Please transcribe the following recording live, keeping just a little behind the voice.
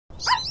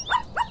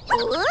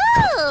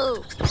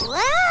Ooh.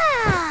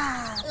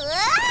 Wow.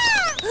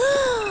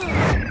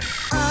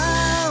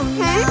 Oh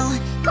no,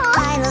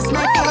 I lost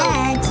my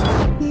pet.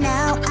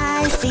 Now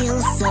I feel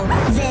so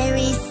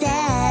very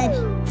sad.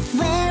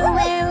 Where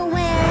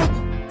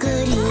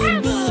could he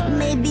be?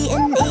 Maybe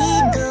an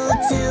eagle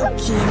took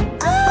him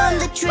up on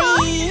the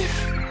tree.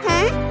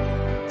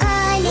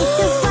 I need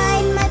to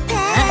find my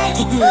pet.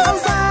 I'll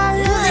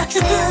follow the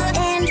trails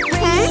and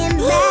bring him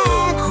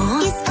back.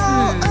 He's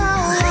all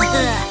alone.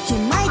 He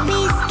might be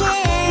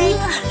scared.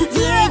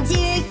 Dear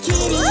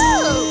kitty,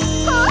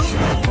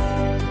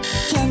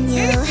 can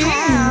you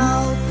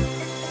help?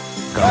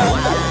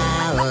 Koala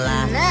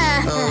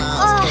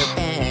lost her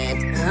pet.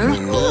 We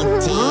need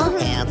to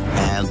help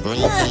her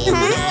bring him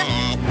back.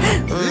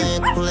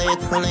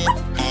 Look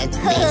at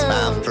these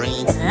palm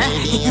prints.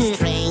 Maybe a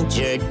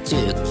stranger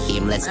took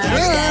him. Let's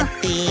catch that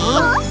thief.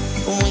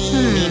 We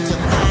need to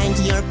find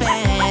your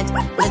pet.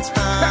 Let's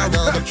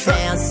follow the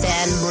trails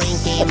and bring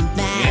him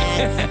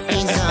back.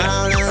 He's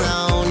all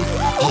alone.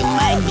 He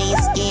might be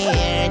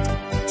scared.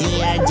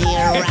 Dear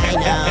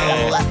rhino,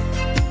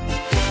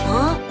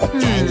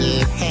 can you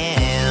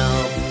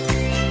help?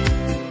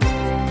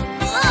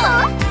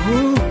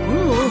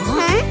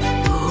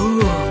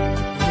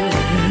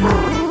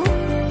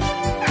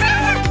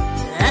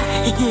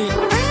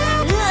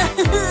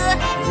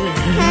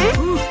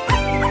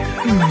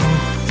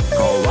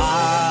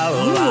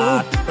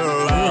 Koala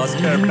lost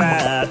her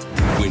pet.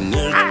 We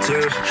need to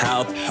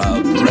help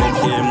her bring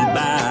him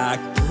back.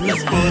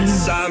 Let's put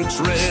some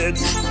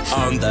treats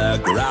on the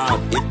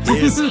ground. If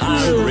he's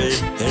hungry,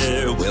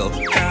 he will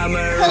come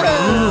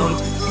around.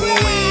 We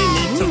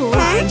need to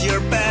find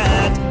your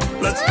pet.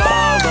 Let's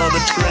follow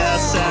the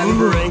trails and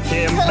bring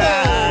him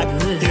back.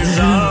 He's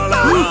all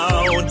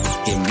alone.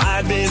 He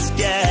might be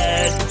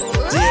scared.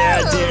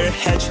 Dear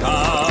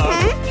hedgehog,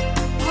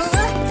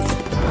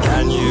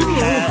 can you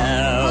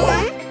help?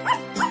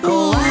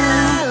 Koala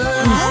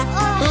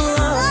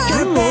lost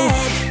her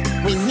pet.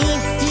 We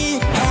need to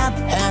help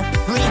her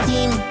bring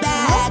him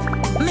back.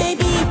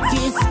 Maybe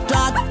he's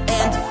stuck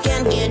and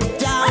can't get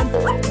down.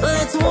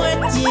 Let's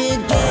work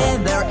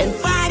together and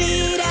fight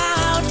it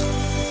out.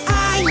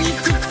 I need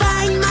to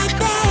find my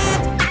pet.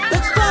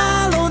 Let's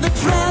follow the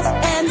trails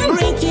and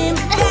bring him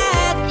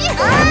back.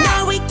 I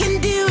know we can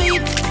do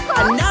it. I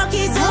know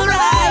he's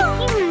alright.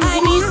 I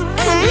miss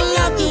and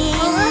love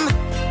him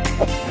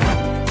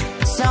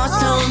so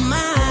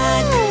much.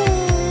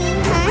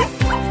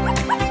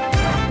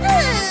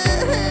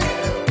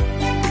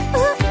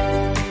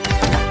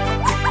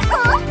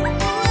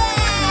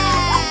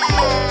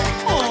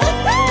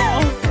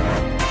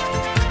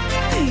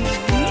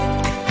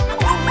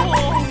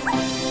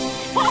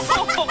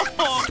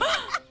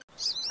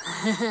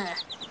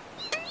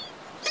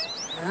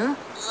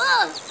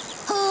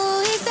 Who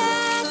is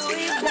that?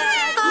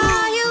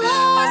 Are you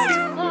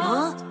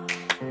lost?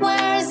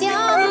 Where's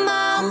your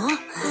mom?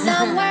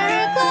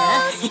 Somewhere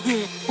close.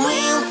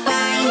 We'll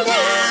find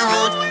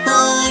out who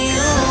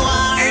you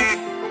are,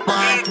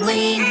 but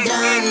we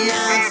don't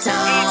know so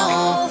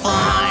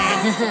far.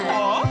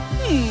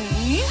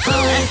 Who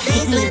is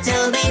this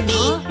little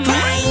baby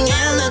crying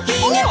and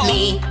looking at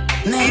me?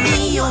 Maybe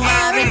you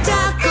are a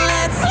duck.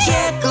 Let's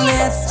check,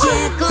 let's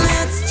check,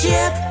 let's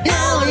check. No,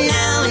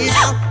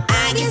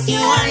 I guess you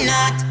are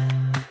not.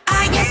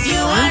 I guess you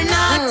are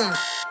not.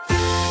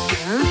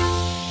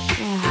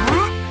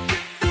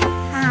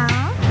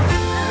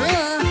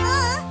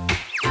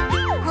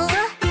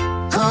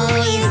 Who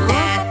is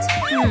that?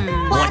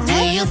 What do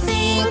you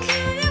think?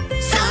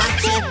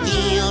 Such a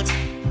cute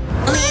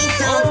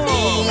little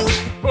thing.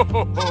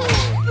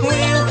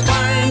 We'll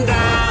find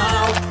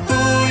out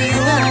who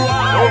you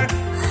are,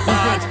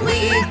 but we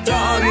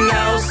don't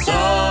know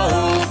so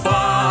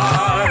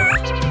far.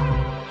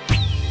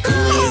 Who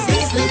is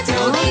this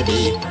little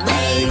baby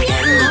waving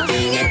and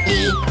looking at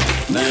me?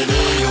 Maybe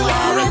you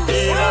are a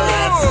beaver.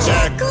 Let's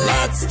check,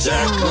 let's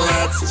check,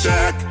 let's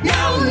check. No,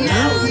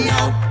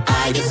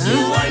 I guess you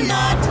are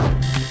not.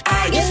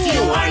 I guess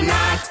you are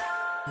not.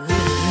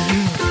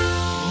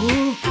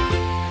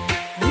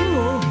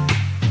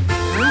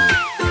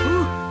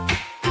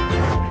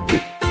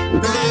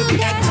 Look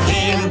at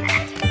him,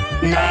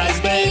 nice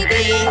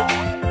baby.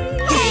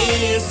 He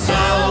is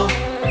so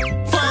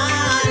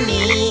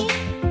funny.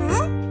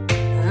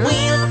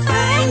 We'll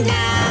find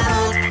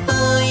out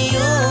who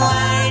you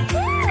are,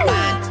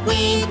 but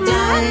we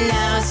don't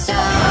know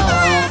so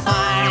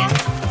far.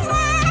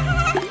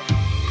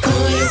 Who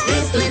is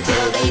this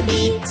little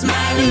baby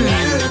smiling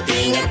and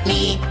looking at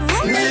me?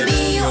 Maybe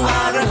you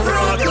are a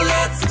frog.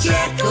 Let's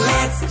check,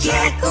 let's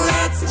check,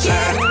 let's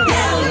check.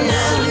 No,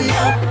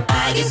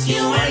 I guess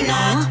you are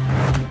not.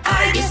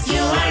 I guess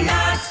you are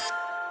not.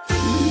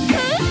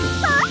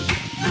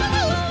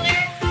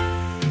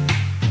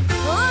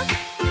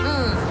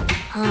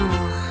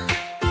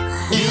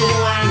 You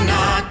are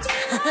not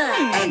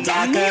a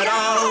duck at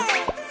all,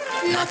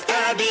 not a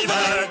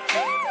beaver,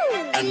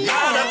 and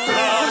not a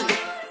frog.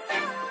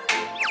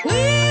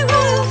 We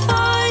will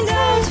find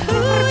out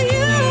who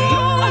you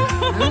are,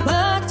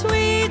 but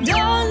we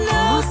don't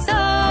know so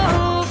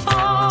far.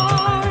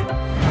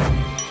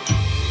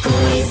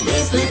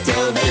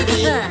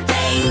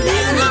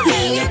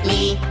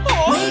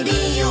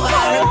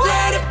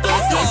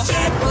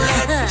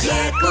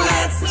 check,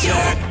 let's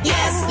check.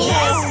 Yes,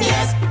 yes,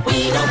 yes.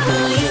 We know who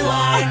you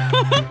are.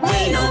 We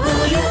know who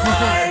you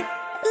are.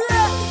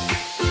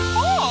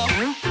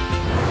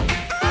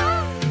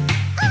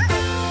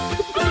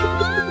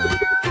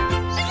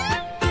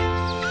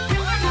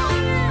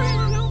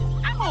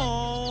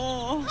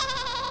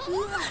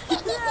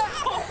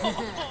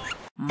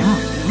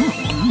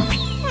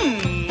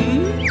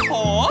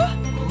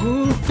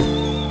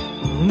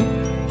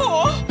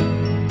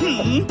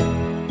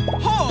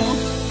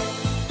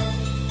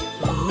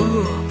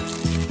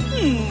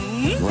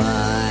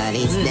 What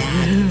is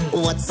that?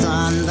 What's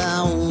on the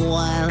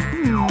wall?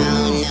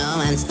 Oh no,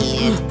 I'm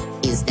scared.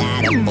 Is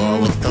that a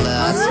ball with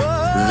claws?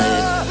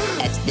 Look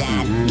at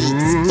that big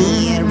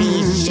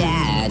scary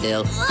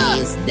shadow.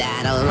 Is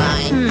that a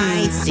line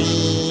I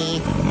see?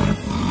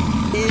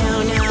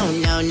 No, no,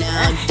 no, no.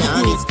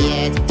 Don't be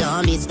scared,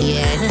 don't be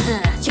scared.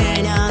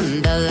 Turn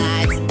on the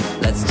lights.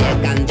 Let's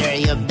check under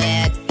your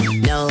bed.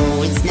 No,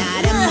 it's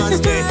not a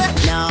monster.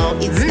 No,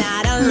 it's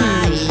not a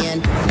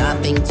lion.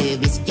 Nothing to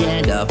be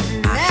scared of.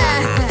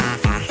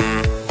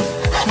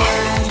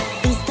 What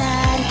is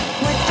that?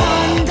 What's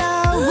on the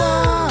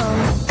wall?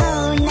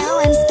 Oh no,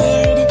 I'm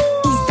scared.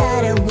 Is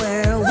that a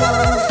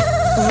werewolf?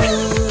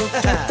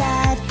 Look at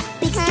that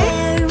big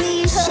scary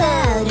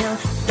shadow.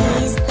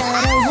 Is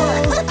that a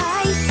wolf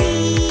I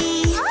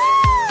see?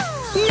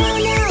 No,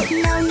 no,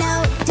 no, no.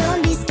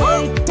 Don't be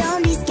scared,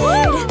 don't be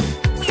scared.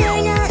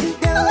 Turn on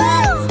the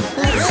lights.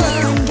 Let's check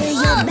under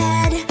your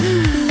bed.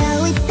 No,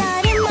 it's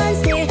not a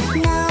monster.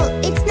 No,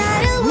 it's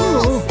not a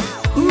wolf.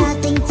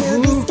 Nothing to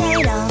be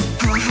scared of.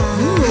 Ha ha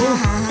ha ha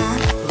ha.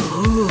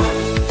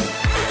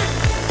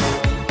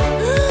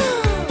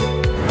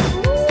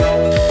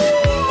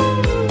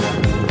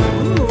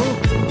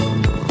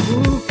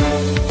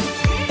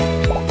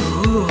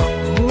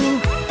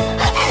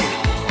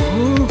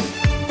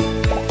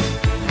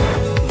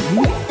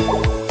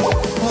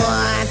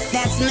 What's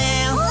that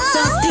smell?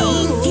 So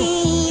stinky,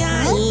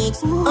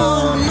 yikes.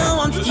 Oh no,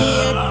 I'm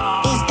scared.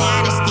 Is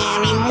that a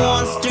scary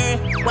monster?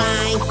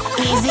 Why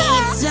is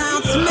it so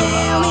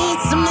smelly,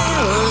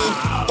 smelly?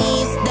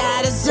 Is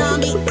that a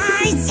zombie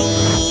I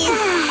see?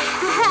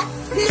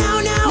 No,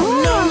 no,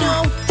 no, no.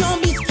 Don't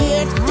be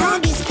scared,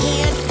 don't be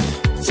scared.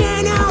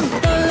 Turn on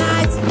the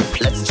lights.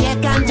 Let's check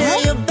under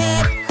your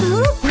bed.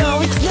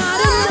 No, it's not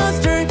a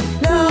monster.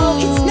 No,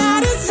 it's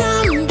not a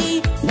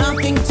zombie.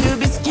 Nothing to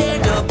be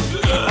scared of.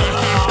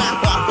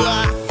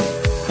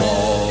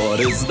 What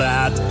is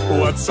that?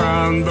 What's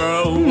on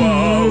the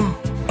wall?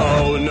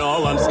 Oh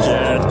no, I'm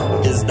scared.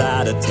 Is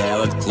that a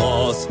tail and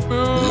claws?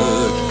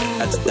 Look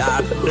at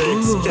that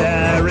big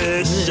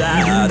scary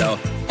shadow.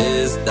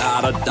 Is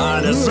that a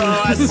dinosaur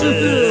I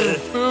see?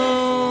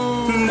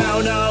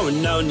 No, no,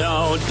 no,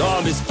 no.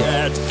 Don't be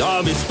scared,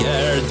 don't be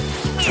scared.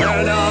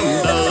 Turn on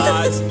the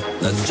lights.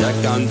 Let's check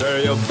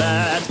under your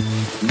bed.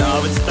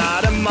 No, it's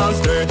not a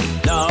monster.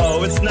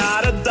 No, it's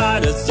not a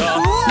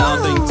dinosaur.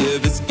 Nothing to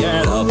be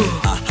scared of.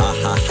 Ha ha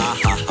ha ha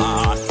ha ha.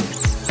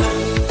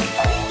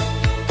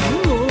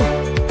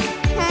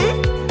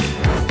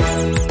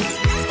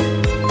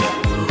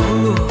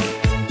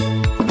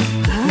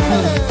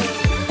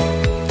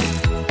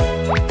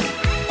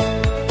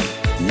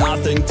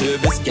 Nothing to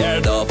be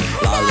scared of.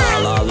 La la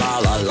la la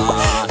la la.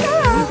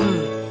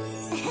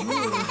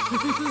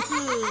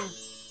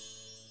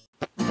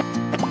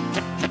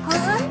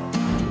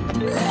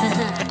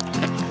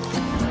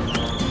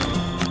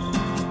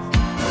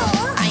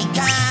 I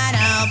got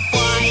a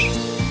point.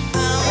 Oh,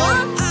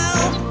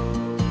 oh.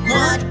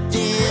 What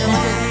do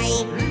I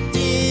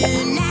do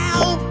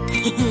now?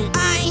 I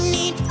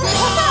need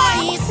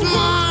my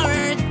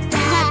smart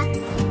dad.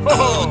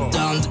 Oh,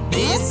 don't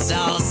be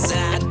so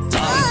sad.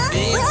 Don't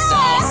be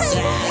so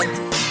sad.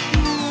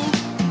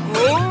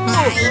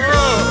 My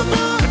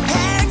boo-boo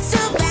hurts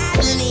so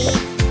badly.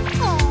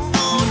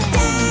 Oh,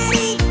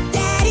 daddy,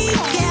 daddy,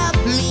 help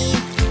me.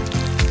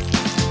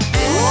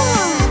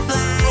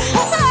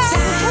 Apply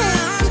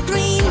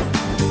sunscreen.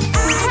 I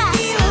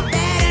feel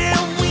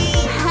better,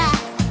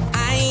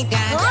 I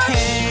got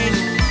hurt.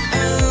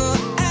 Oh,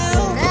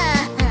 oh.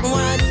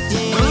 What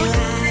do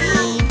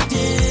I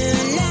do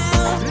now?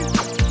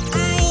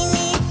 I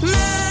need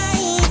my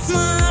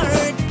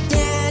smart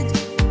dad.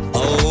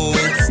 Oh,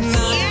 it's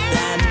not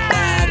that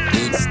bad.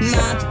 It's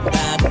not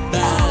that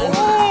bad.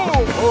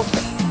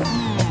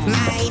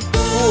 My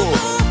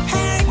boo-boo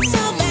hurts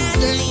so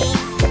badly.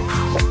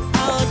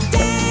 Oh,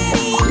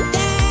 daddy,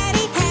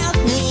 daddy, help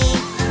me.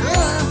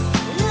 Blow,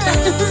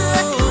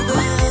 blow,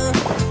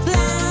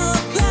 blow,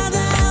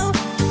 blow.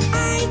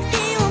 I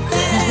feel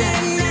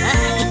better now.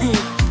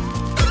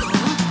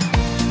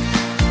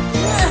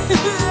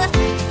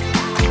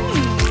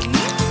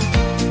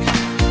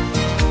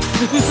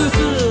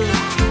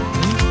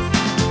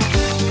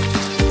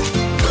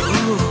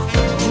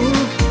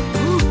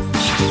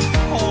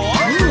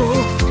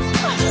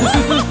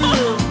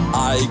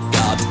 I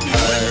got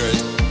hurt.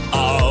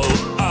 Oh,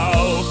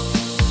 oh.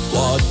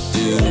 What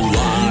do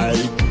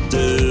I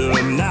do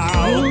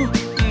now?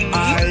 I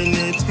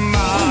need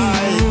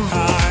my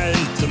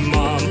kind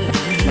mom.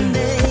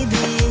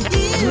 Baby,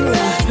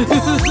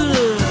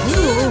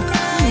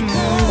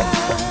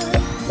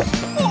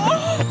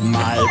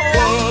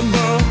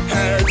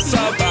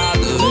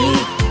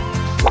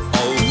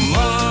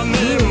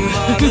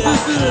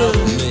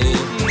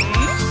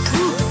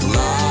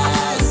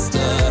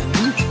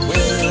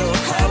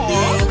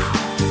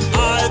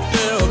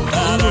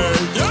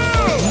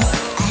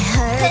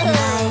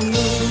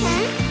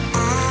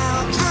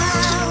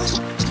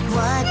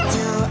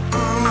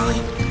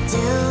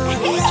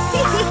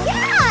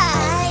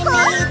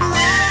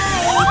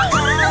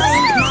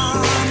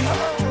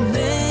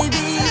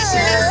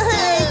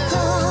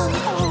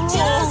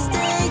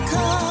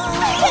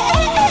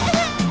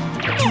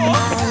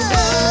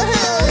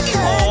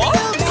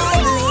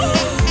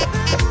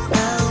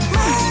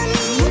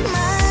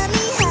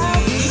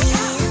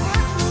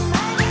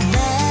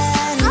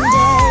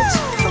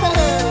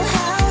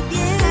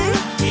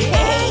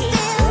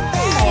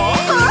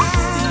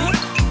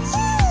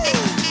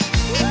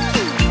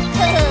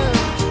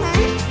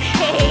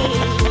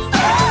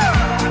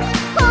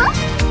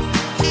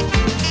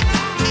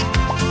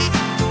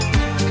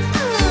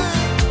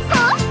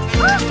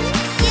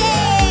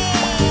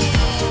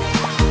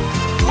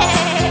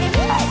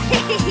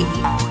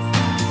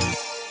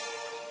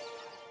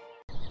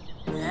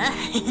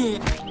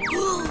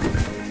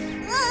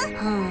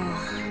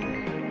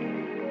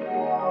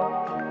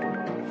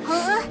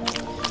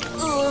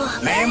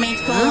 Mermaid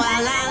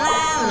koala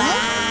la la.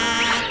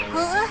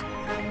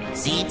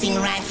 Sitting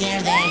right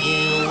here, there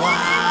you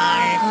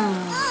are.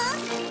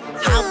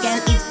 How can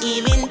it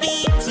even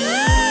be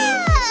true?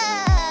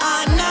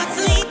 I'm not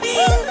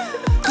sleeping.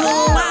 Who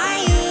are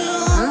you?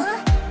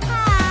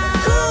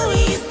 Who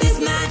is this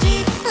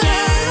magic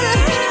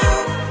girl?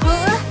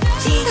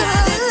 She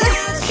got a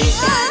tail, she's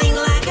shining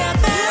like a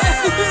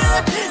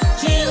pearl.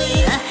 She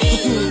lives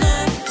in the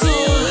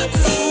deep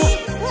sea.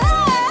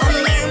 A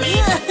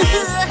mermaid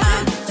has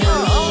come to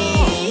me.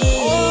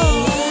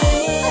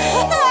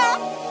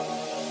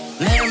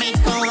 Mermaid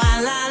koala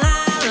la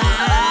la.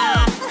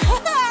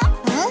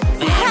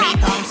 Very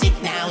homesick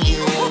now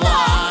you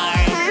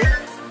are.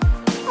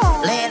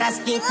 Let us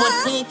think what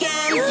we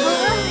can do.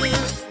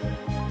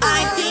 I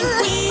think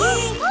we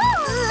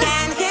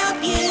can help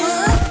you.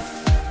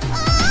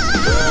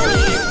 Who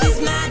is this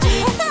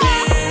magic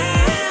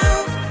girl?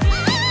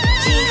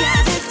 She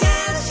has a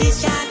tail, she's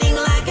shining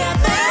like a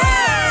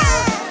pearl.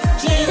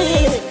 She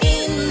lives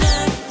in the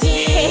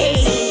deep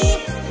sea.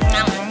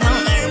 A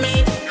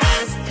mermaid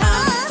has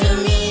come to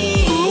me.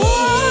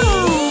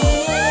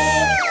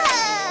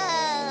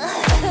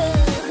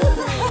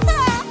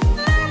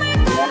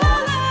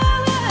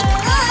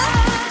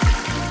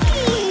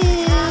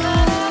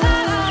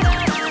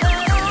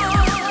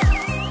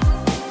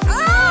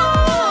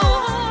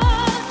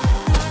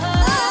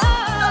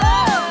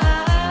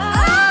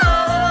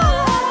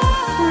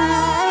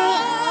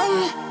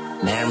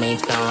 Mermaid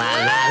koala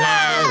la la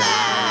la.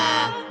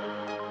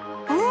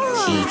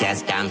 She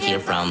just come here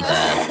from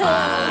the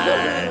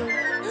far.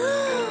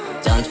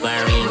 Don't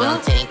worry,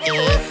 we'll take you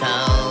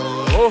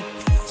home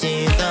to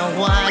the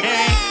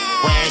water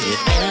where you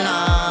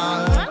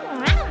belong.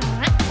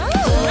 Who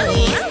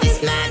is this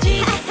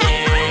magic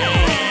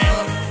girl?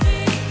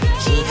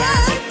 She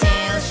has a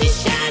tail, she's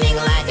shining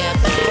like a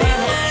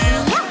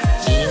pearl.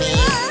 She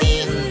lives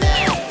in the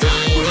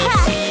deep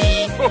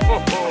sea.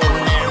 A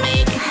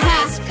mermaid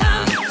has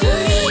come to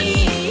me.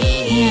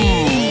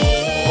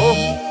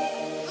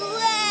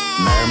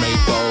 Mermaid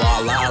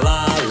koala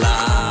la la.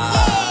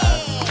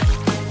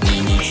 We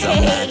need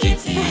some magic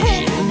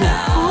here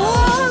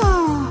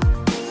now.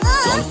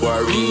 Don't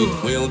worry,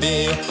 we'll be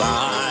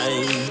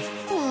fine.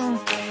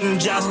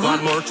 Just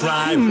one more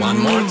try, one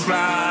more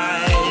try.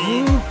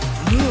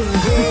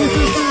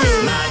 This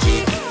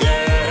magic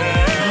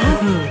girl.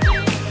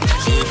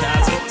 She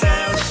has a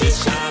tail, she's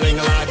shining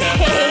like a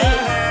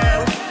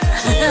pearl.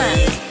 She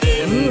lives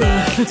in the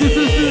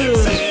deep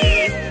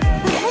sea.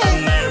 A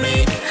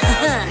mermaid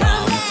has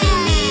come to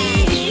me.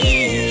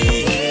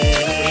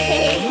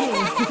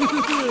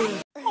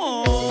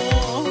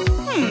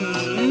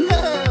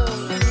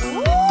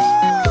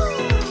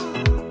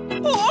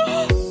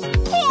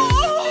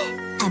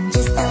 I'm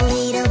just a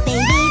little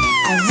baby,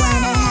 I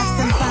wanna have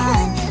some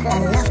fun. I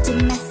love to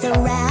mess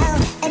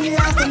around and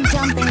laugh and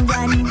jump and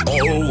run.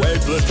 Oh,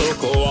 wait, little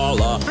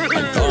koala,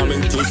 I'm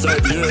coming to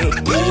save you.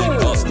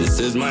 Because this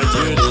is my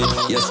duty.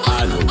 Yes,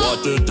 I know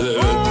what to do.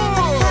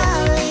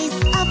 Police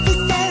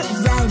officer,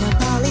 rhino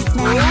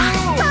policeman.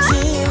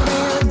 He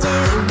will do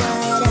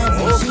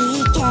whatever he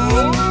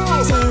can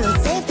to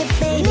save the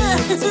baby,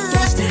 to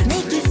catch the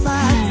sneaky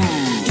fox.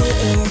 He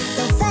is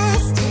so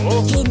fast,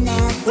 he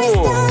never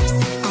stops.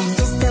 I'm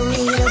just a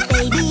little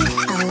baby,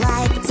 I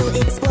like to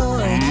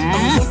explore.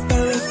 Oh yes,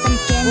 there is some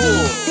candy,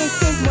 this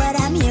is what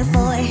I'm here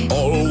for.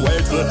 Oh,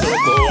 wait, little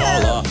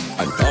koala,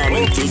 I'm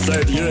coming to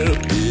save you.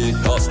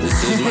 Because this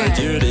is my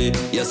duty.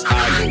 Yes, I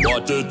know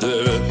what to do.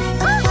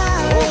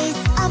 Police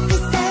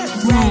officer,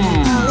 rhino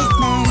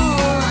policeman.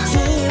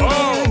 He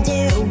will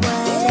do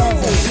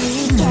whatever he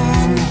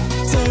can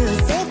to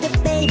save the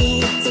baby,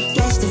 to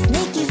catch the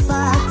sneaky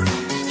fox.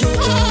 He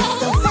is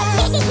so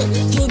fast,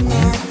 he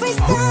never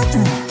stops.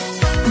 Oh,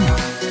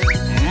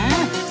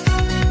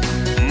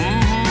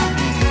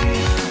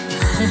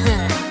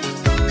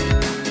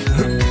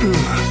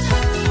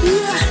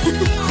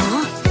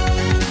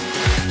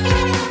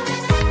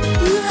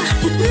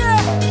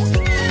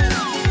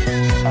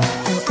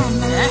 I'm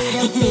a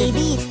little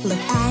baby,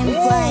 look, I'm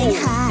flying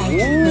high. We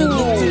need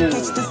to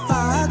catch the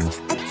fox,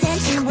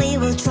 attention, we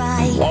will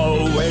try.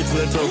 Oh, wait,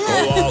 little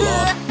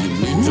koala, you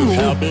need to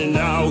help me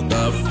now.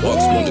 The fox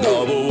won't go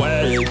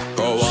away.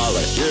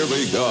 Koala, here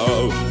we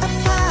go. A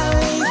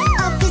police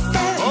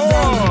officer,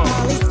 rhino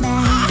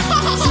policeman.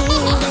 He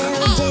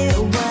will do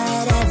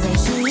whatever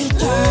he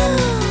can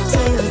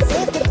to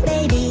save the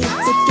baby,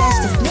 to catch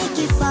the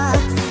sneaky fox.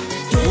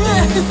 He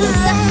is so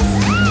fast,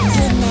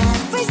 he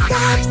never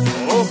stops.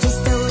 I'm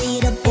just a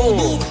little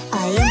baby, I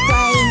am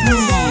flying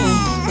away.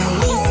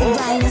 Police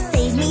rhino,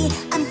 save me,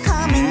 I'm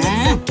coming,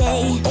 it's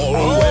okay. Oh,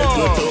 wait,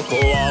 little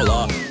koala,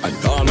 I'm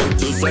coming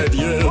to save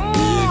you.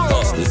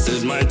 Because this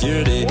is my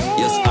duty.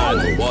 Yes, I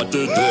know what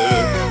to do.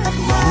 A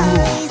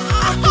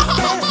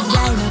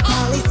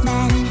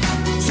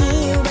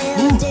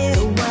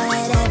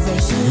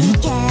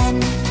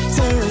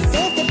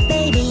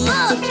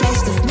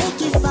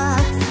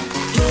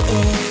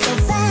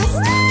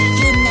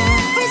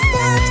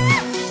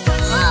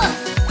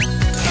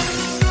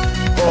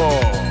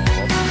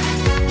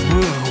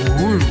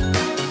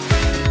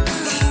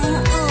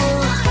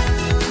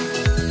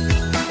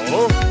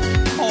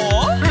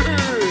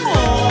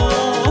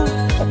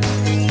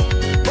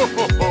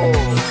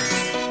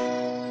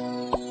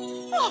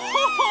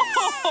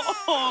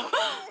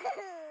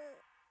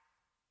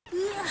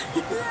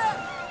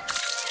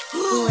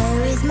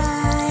Where is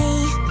my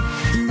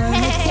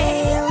mermaid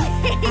tail?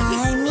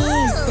 I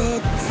miss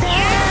it so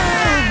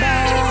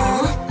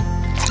bad.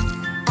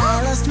 I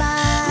lost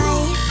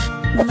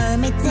my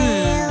mermaid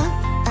tail.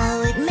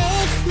 Oh, it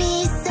makes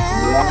me so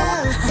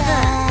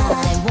sad.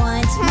 I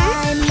want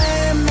my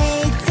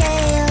mermaid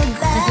tail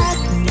back.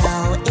 No,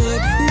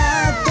 it's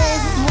not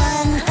this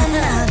one and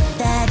not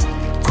that.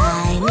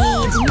 I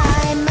need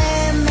my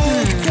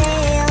mermaid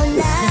tail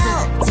now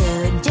to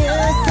do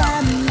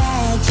some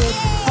magic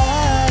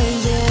for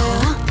you.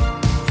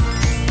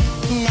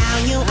 Now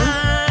you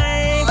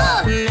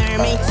are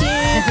mermaid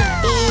too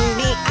in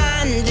the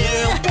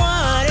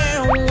underwater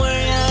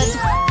world.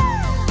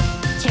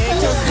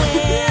 Turtles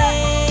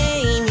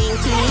swimming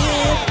to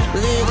you,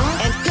 blue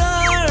and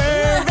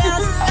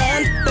corals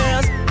and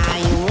pearls. I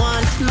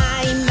want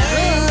my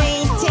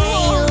mermaid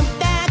tail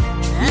back.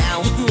 Now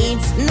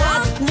it's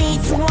not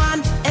this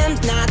one and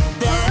not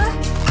that.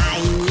 I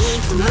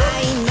need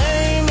my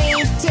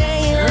mermaid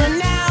tail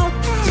now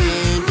to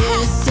do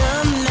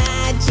some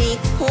magic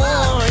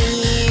for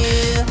you.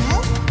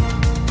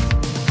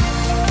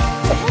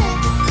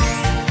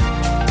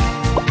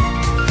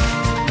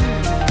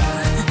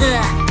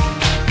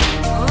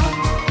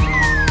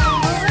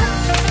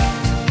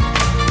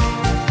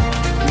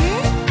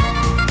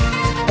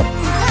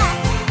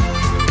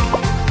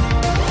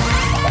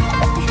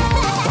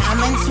 Come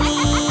and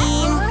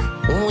swim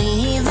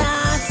with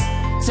us.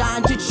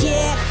 Time to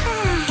check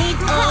it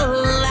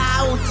all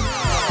out.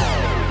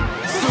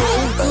 So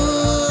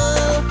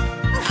cool,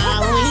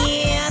 oh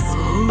yes,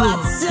 but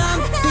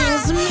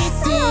something's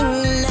missing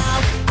now.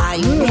 I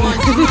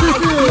want my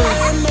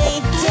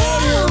mermaid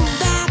tail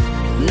back.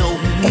 No,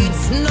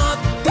 it's not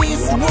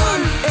this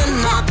one and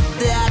not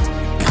that.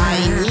 I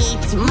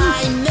need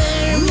my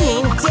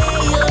mermaid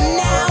tail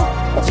now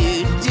to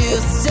do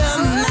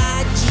some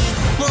magic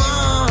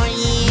for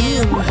you.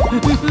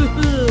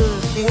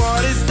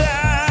 What is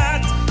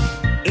that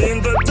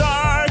in the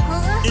dark?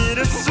 It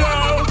is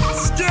so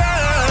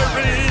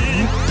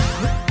scary.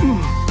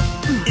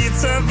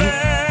 It's a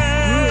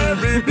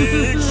very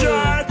big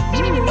shark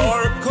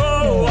or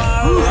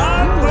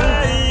koala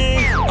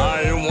playing.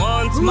 I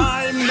want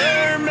my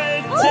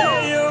mermaid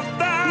tail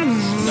back.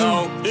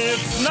 No,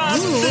 it's not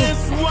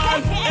this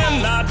one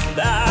and not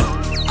that.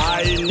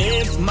 I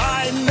need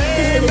my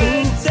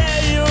mermaid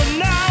tail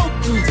now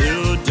to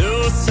do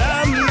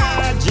some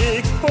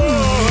magic for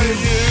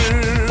you.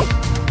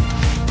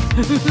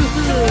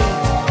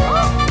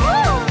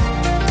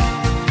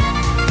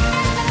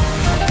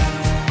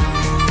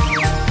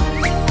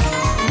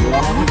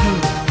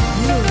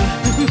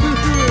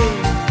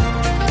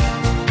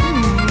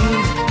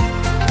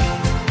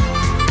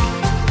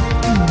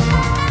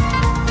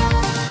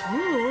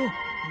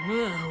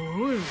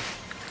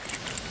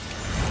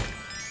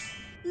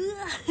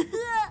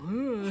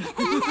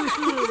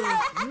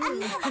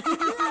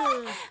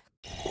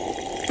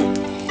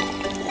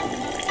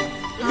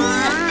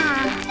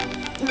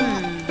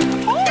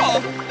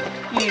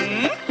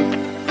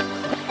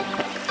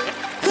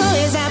 Who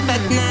is up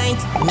at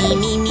night? Me.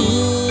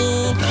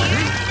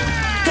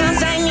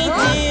 'Cause I need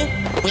to.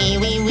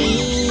 We.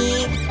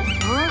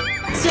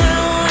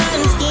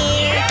 Someone's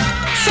here.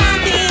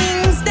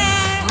 Something's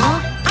there.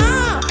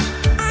 Oh,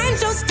 I'm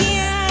so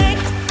scared.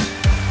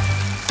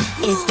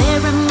 Is there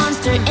a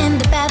monster in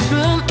the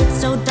bathroom? It's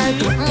so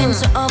dark and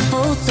so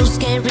awful, so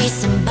scary.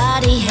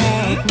 Somebody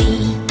help me.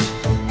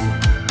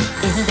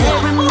 Is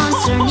there a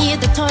monster near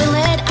the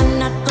toilet? I'm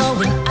not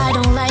going, I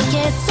don't like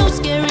it. So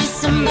scary,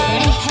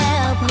 somebody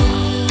help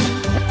me.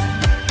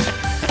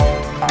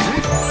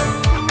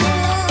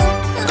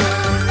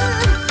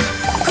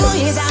 Who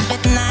is up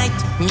at night?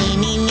 Me.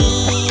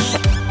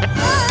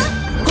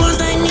 'Cause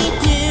I need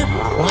to.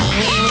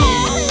 We.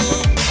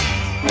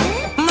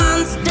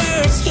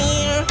 Monsters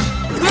here.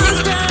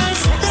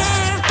 Monsters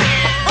there.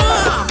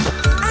 Oh,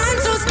 I'm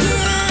so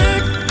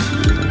scared.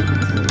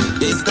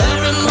 Is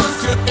there a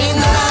monster in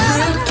the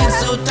bathroom? It's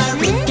so dark,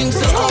 looking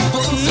so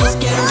awful, so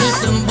scary.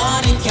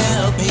 Somebody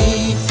help me.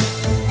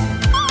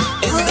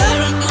 Is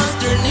there a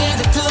monster near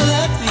the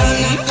toilet? I'm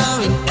not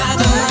going, I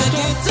don't like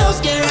it. So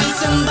scary.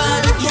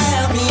 Somebody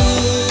help me.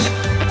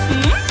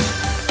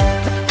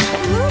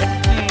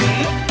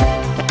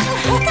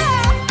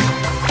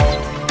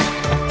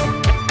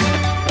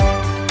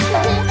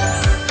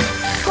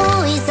 Who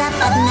is up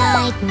at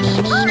night? Me.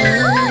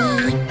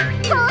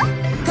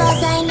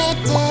 'Cause I need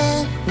to.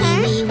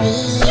 We.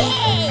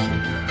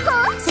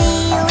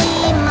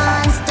 Silly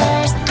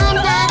monsters, I'm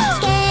not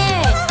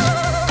scared.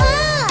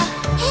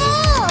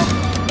 Help!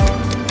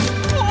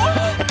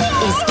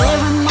 Is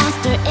there a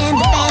monster in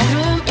the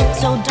bathroom? It's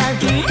so dark,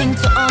 looking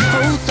so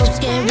awful, so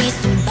scary.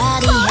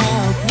 Somebody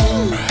help me.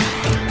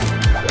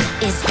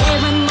 Is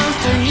there a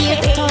monster near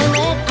the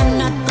toilet? I'm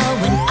not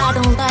going, I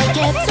don't like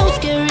it. So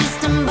scary,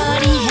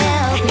 somebody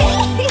help me.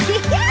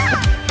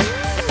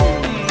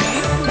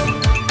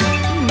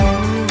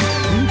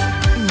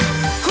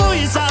 Who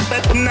is up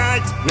at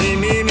night? Me.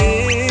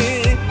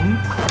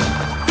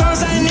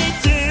 'Cause I need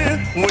to.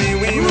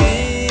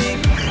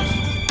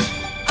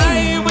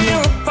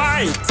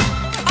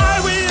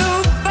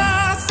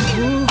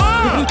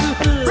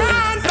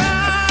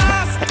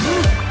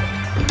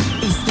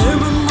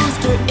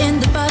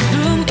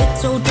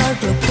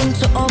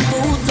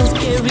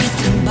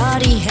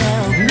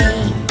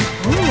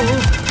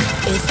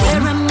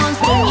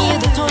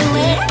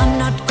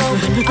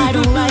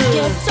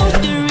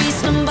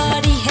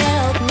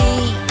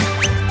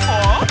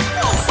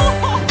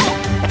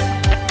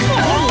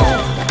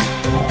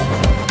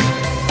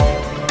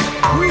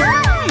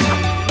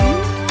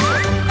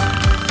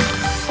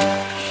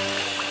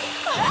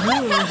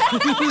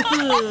 Who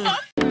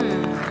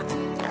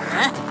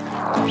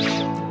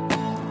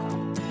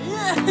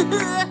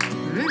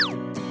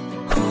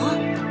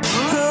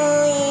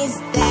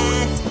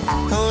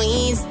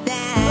is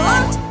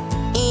that?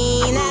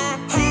 In a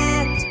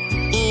hat,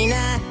 in a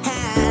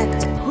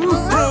hat. Who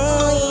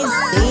is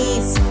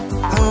this?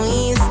 Who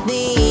is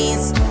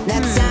this?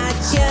 That's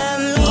such a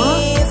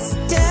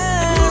mystery.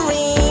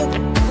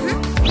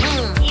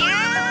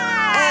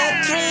 A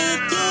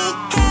tricky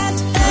hat,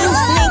 a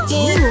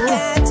sneaky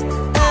hat,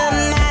 a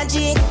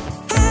magic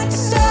hat,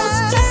 so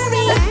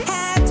scary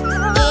hat.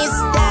 Is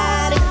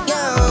that a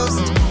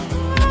ghost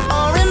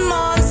or a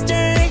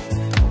monster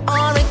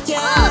or a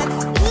cat?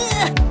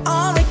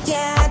 Or a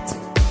cat?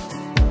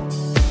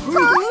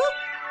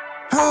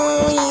 Who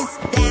is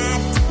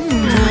that?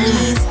 Who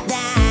is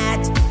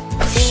that?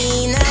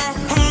 In a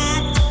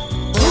hat,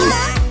 in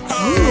a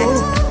hat. Who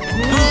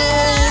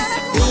is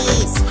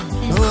this?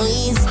 Who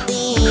is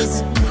this?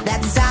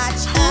 That's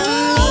such a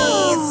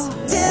mystery.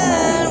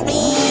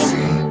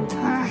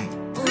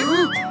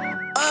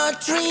 A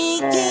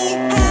tricky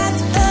hat,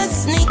 a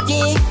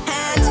sneaky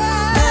hat,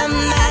 a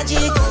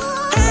magic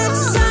hat,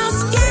 so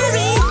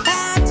scary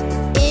hat.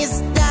 Is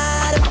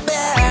that a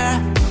bear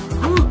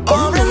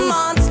or a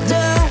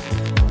monster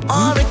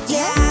or a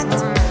cat?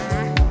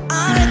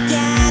 Or a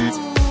cat?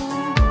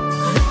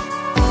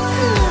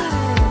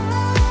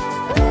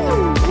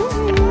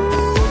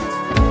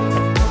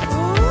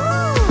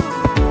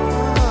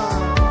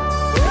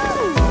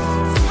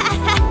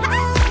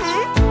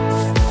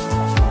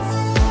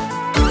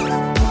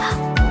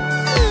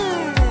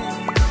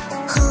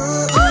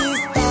 Who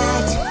is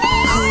that?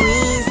 Who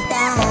is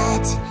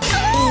that?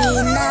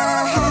 In a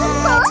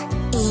hat,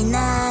 in a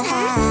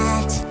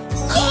hat.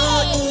 Who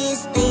is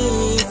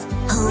this?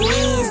 Who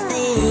is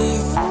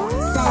this?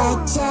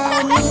 Such a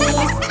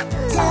mystery.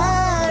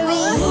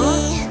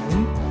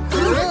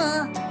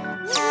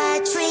 A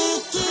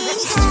tricky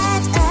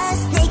hat, a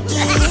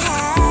sneaky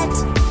hat,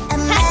 a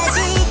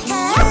magic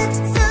hat,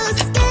 so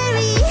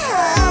scary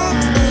hat.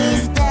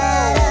 Is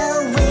that a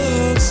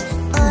witch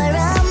or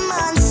a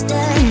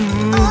monster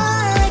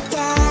or a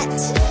cat?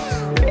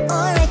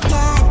 Or a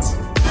cat?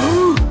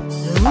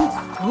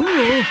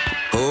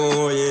 Who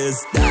is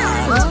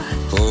that?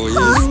 Who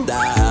is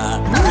that?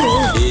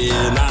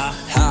 In a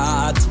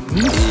hat,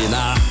 in a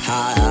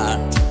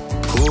hat.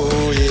 Who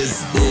is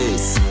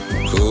this?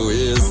 Who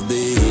is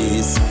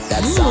this?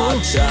 That's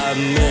such a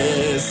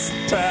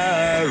mystery.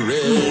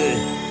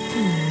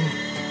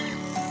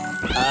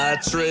 A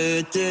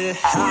tricky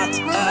hat,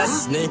 a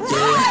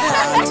sneaky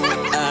hat,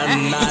 a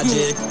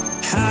magic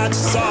hat,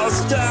 so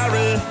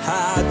scary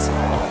hat.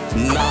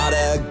 Not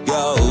a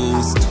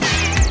ghost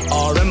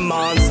or a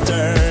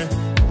monster.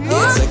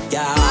 It's a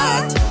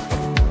cat.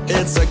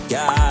 It's a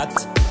cat.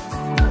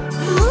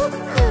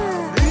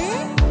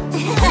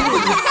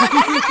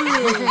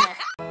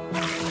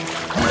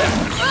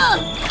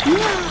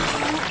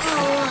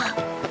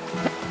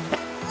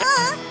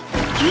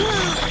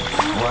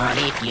 What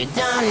if you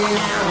don't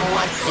know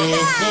what to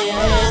do?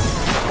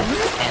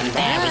 And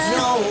there is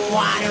no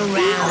one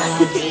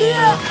around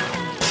you.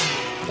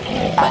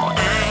 But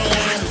I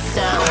am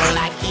so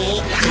lucky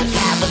to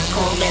have a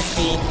cool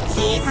bestie.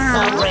 He's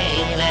so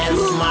brave and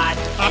smart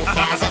and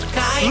has a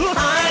kind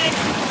heart.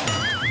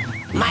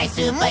 My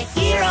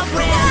superhero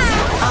friend,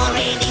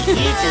 already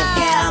here to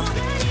help.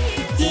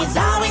 He's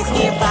always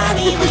here for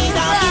me with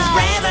all his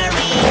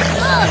bravery.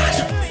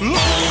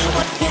 Hey,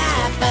 what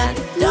happened?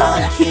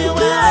 Don't you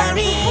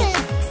worry.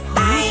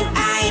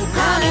 I'm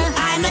coming,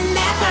 I'm in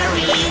a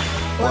hurry.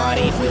 What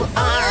if you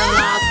are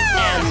lost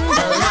and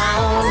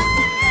alone?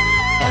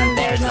 And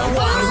there's no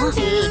one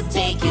to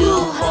take you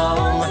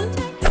home.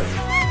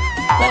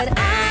 But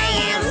I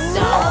am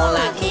so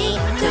lucky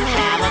to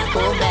have a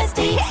cool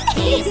bestie.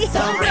 He's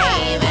so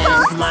brave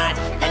and smart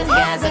and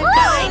has a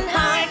kind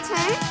heart.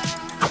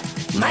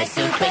 My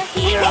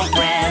superhero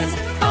friends,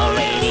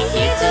 already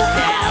here to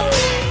help.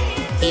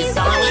 He's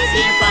always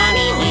here for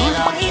me with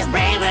all his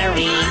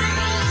bravery.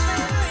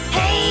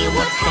 Hey,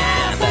 what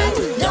happened?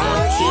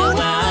 Don't you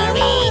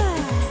worry.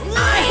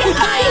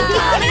 I'm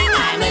coming,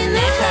 I'm in a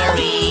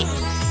hurry.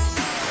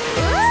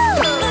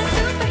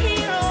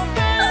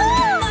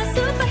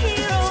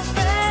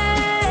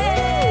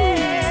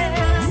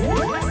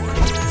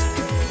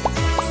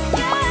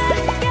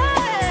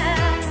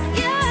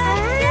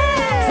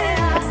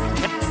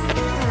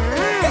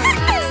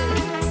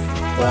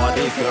 What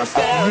if you're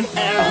scared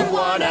and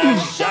wanna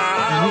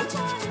shout?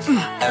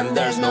 And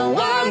there's no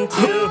one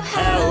to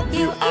help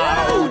you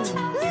out.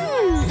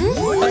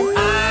 But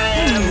I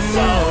am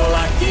so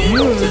lucky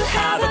to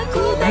have a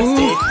cool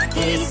bestie.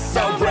 He's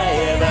so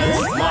brave and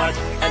smart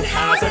and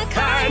has a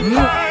kind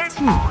heart.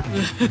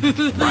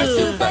 My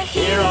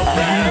superhero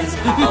friends,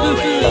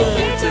 already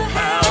here to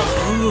help.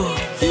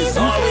 He's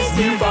always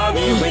here for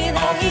me with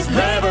all his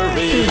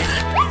bravery.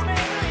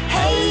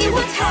 Hey,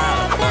 what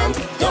happened?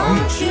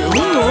 Don't you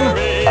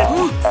worry.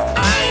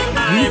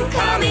 I'm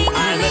coming,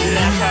 I'm in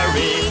a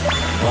hurry.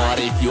 What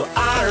if you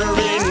are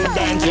in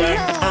danger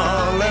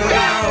all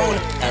around?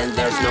 And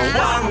there's no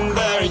one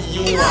there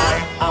you you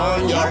are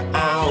on your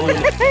own.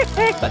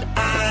 But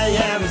I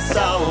am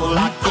so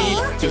lucky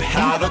to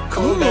have a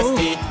cool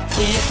bestie.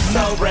 He's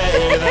so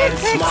brave and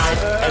smart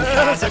and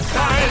has a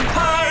kind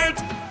heart.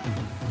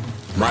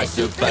 My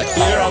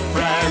superhero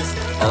friend's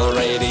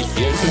already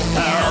here to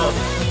help.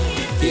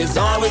 He's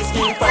always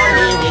here for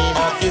me with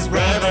all his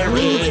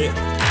bravery.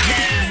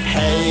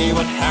 Hey,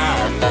 what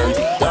happened?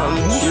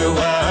 Don't you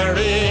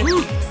worry.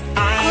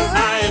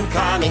 I'm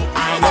coming,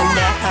 I'm in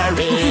a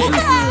hurry.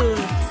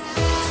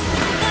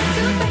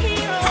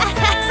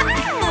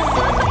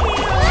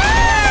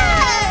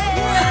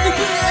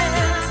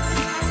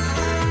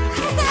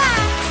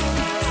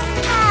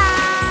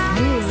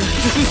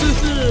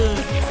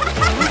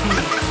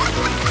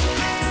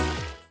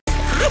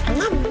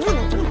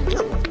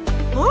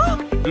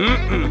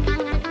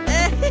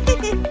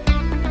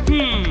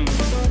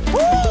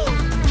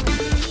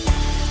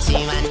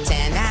 Two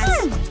antennas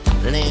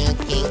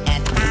looking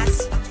at us.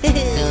 Who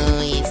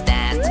is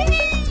that?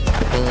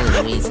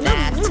 Who is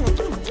that?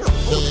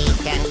 He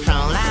can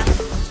crawl up,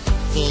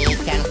 he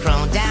can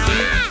crawl down.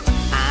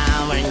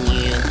 Our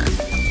new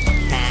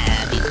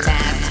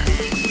habitat.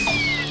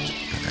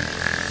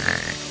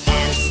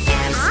 Ants,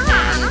 ants,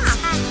 ants.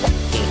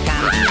 Here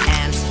come the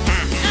ants. Ha,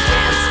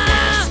 ants,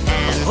 ants,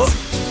 ants.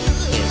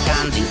 Here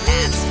come the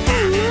ants. Ha,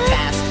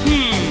 fast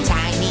and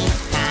tiny,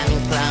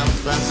 coming close,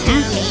 close to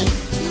me.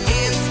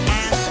 Ants,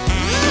 ants,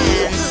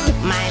 ants,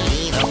 my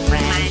little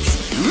friends.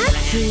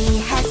 He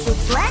has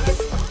 6 legs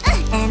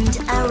and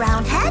a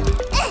round head.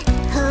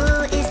 Who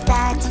is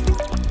that?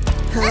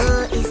 Who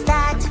is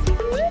that?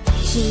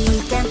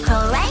 He can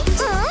crawl right,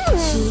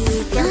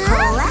 he can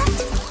crawl left.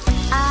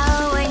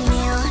 Our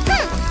new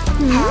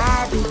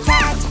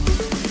habitat.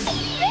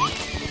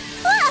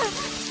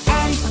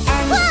 Ants,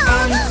 ants,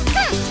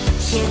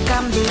 ants. Here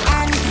come the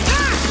ants.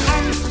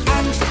 Ants,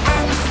 ants,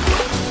 ants.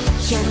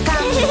 Here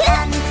come the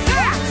ants.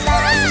 Fast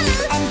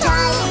and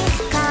tiny,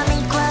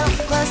 coming close,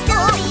 close to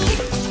me.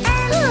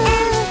 Ants,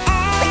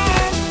 ants,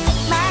 ants,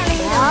 my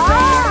little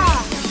friends.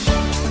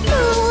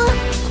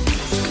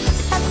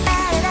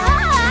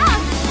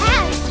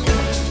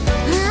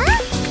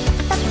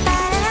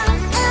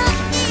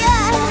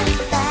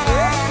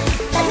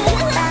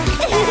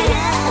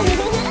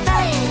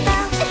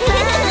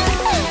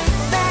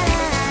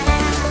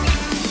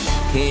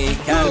 He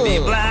can be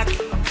black,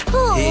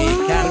 he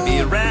can be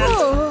red.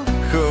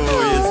 Who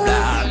is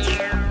that?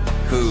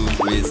 Who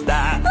is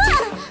that?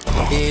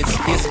 Is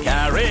he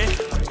scary?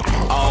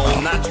 Oh,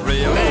 not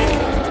really.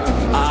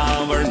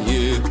 Our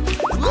new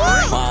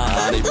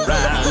funny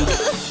friend.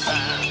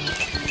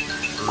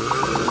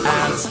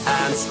 Ants,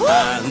 ants,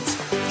 ants.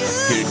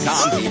 Here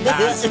come the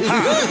ants.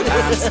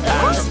 Ants,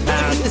 ants,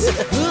 ants.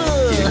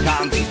 Here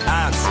come the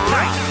ants.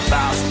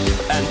 Fast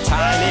and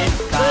tiny,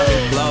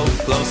 coming close,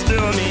 close to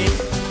me.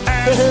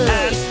 Ants,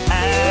 ants,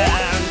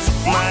 ants,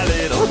 my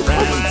little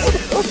friends.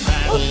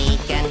 He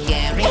can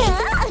carry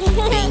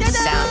things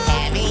so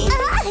heavy.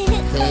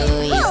 Who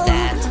is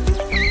that?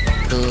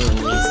 Who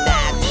is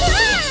that?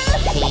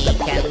 He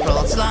can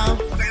crawl slow,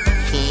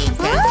 he can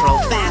crawl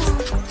fast.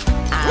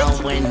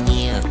 Our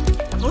new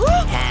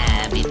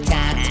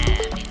habitat.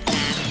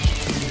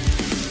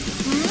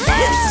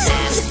 Ants,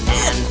 ants,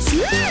 ants.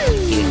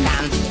 Here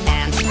come the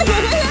ants.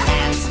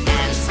 Ants,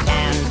 ants,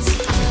 ants.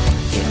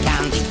 Here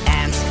come the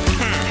ants.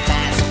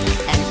 Fast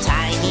and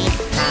tiny,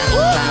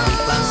 coming close,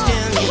 close to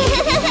me.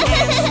 Ants,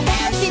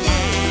 ants,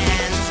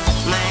 ants,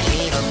 my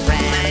little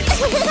friends.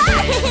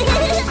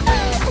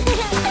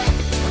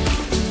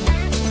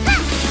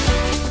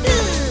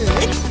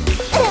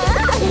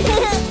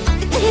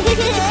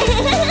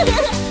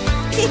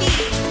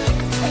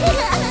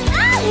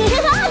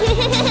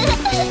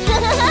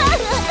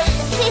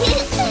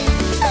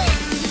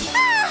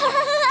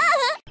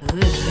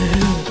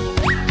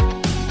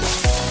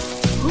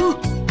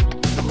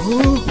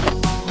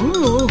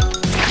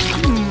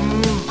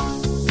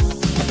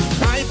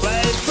 I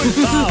play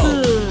football,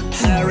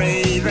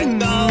 Harry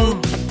Ringo.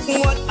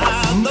 What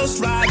are those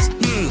stripes?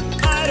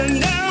 I don't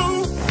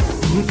know.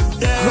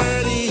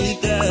 Daddy,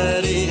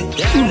 daddy,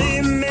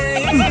 daddy me.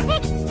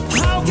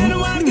 How can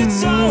one get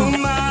so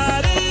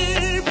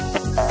muddy?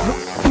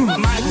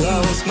 My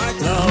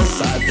clothes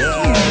are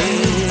dirty.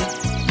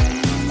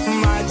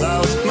 My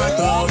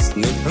clothes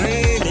need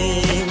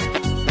cleaning.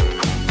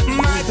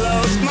 My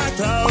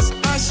clothes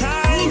are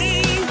shiny.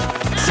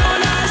 So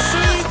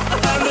nicely,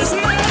 and they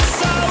smell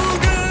so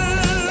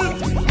good.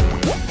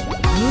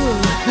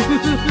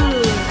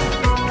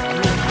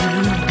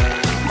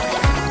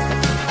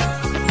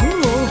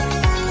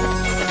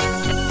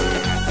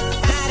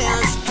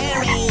 Paddles,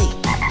 Harry,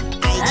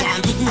 I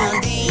jump all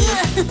day.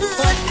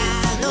 What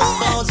are those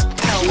boats?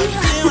 Oh, what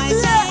do I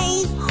say?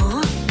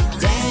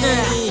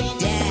 Daddy,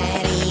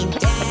 daddy,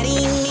 daddy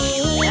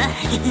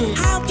me.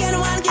 How can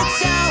one get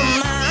so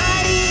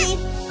mighty?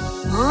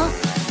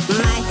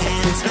 My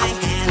hands are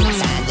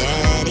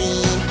dirty.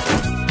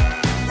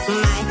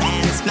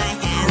 My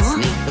hands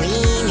need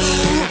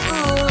cleaning.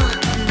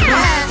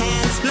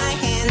 My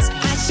hands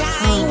are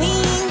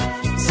shining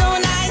so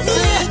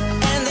nicely,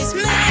 and they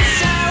smell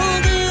so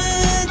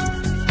good.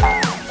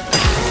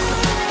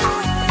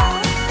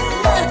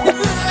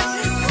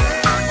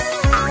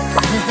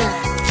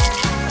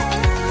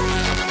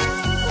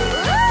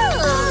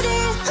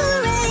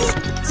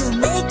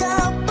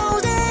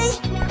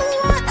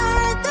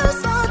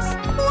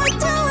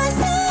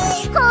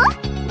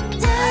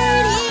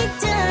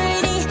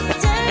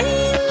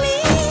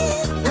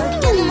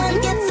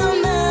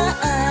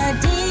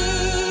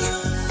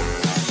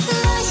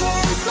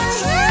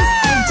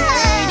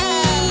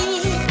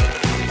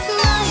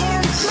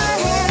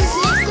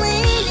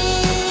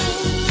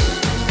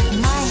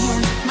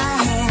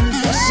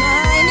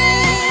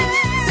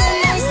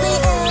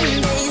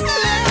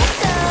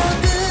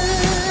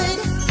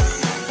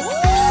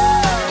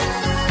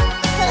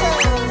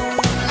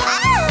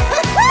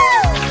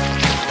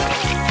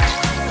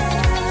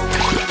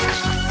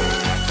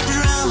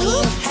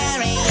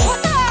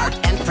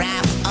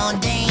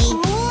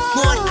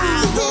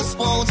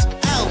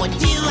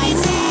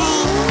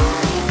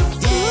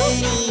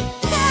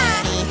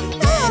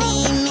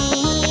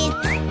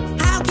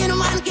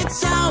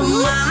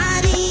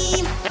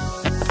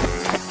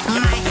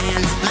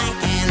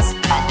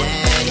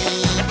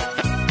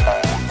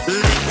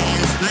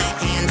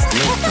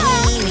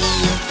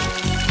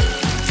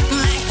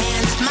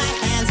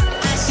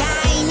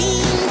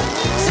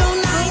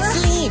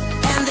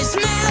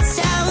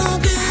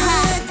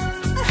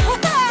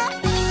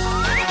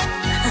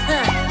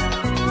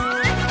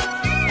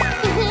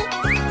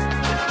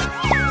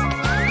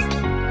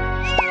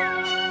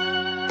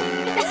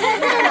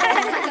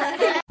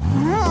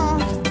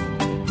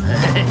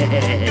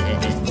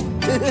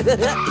 I'm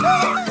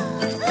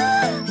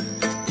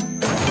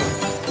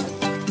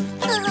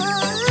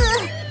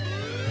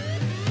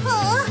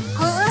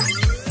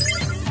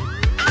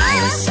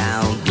so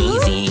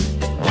busy,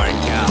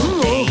 work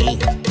all day.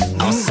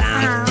 Oh,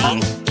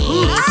 something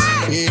is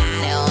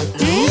not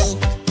okay.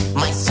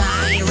 My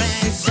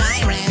siren,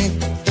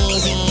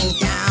 easy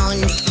down.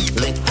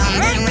 Look on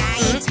the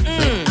right,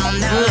 look on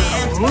the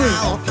left.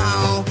 Oh,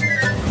 oh.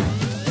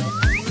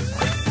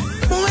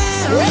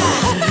 Where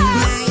is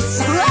my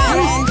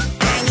siren?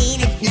 I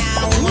need it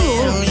now.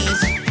 Where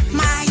is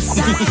my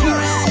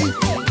siren?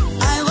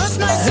 I lost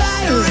my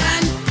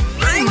siren.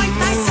 I want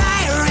my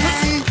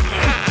siren.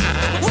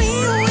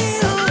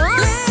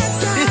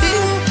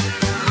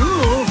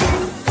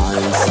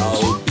 I'm so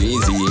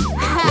busy,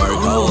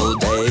 work all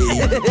day.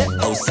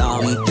 Oh,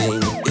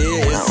 something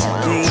is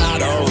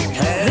not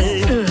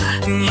okay.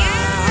 My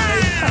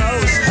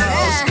house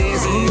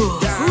easy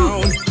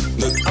down.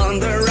 Look on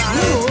the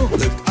right,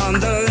 look on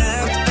the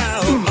left.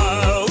 Oh,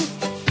 oh.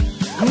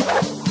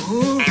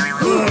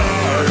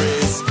 Where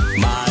is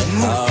my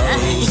house? I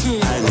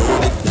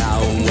need it now.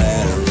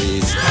 Where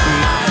is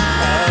my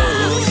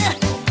house?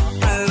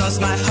 I lost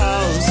my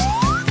house.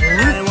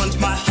 I want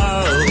my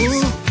house.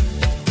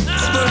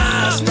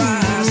 Splash,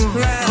 splash,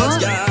 let's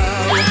go.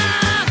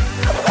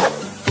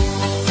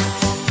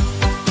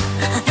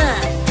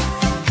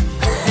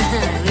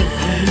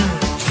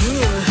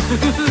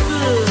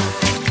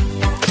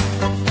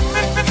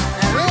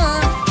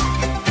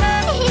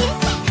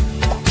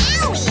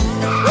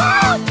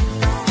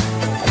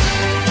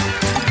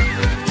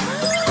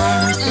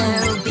 I'm so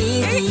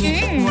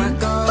busy,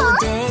 work all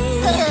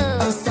day.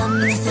 Oh,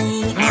 something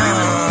is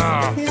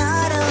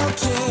not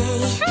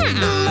okay.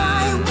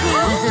 My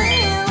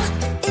will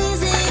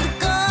isn't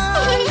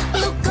gone.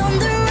 Look on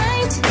the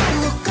right,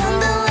 look on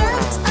the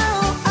left.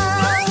 Oh, oh.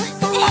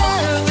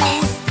 Where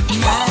is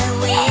my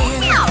will?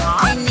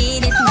 I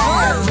need it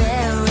now.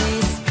 Where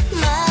is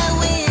my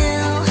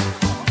will?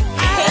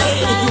 I lost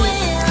my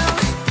will.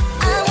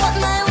 I want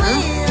my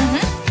will.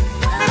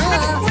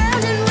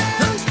 Round and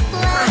round,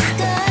 let's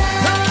go.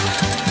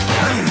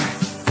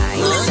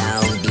 I'm so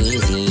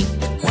busy,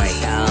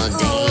 work all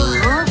day.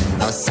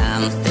 Oh,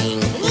 something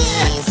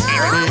is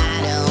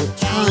not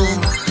okay.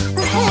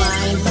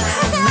 My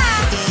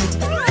bucket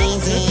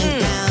easy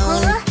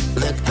down.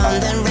 Look on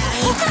the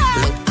right,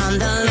 look on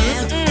the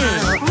left.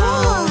 Oh,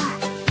 oh.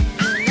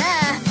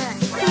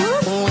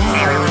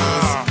 Where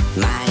is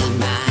my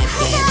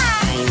bucket?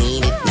 I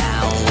need it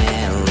now.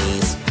 Where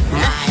is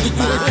my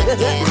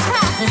bucket?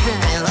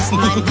 I lost my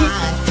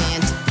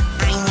bucket.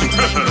 I want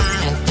my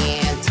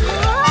bucket.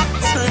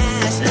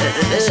 Splash,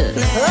 splash, let's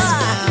go.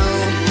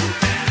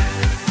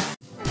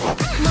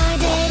 My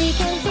daddy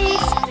can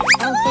fix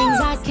all things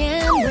I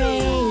can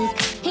break.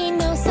 He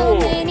knows so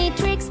many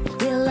tricks.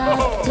 We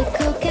love to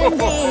cook and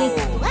bake.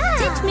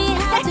 Teach me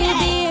how to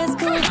be as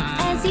good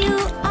as you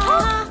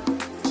are.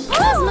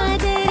 'Cause my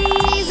daddy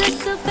is a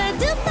super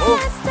duper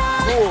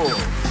star.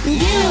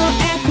 You are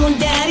a cool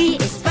daddy,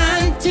 it's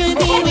fun to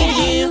be with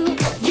you.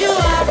 You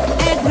are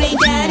a great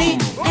daddy,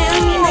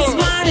 and the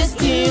smartest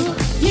too.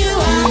 You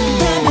are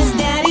the best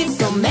daddy,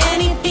 so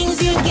many things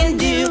you can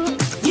do.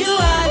 You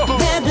are the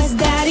best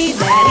daddy,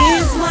 that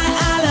is why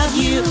I love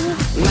you.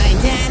 My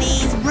daddy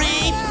is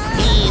brave,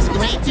 he is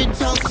great to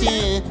talk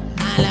to.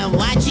 I love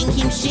watching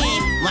him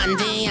shape, one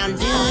day I'll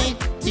do it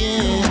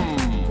too.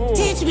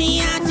 Teach me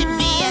how to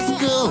be as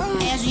cool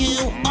as you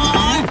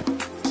are.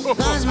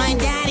 'Cause my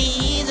daddy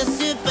is a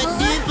super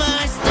duper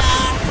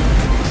star.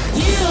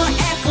 You are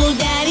a cool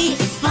daddy,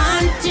 it's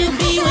fun to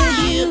be with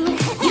you.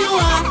 You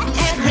are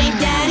a great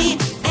daddy,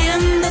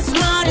 and the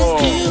smartest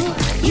too.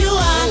 You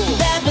are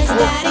the best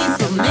daddy,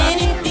 so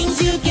many things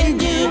you can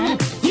do.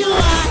 You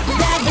are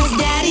the best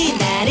daddy,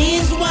 that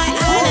is why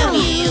I love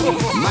you.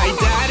 My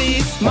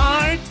daddy's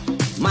smart,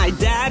 my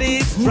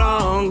daddy's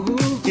strong.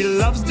 He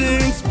loves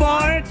doing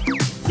sport,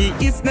 he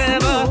is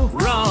never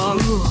wrong.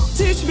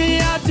 Teach me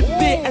how to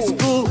be as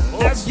cool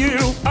as you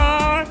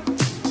are.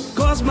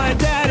 'Cause my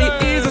daddy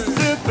is a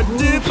super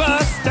duper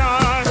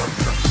star.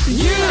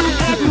 You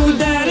are a cool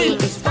daddy,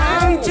 it's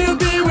fun to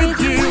be with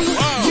you.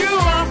 You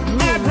are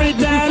a great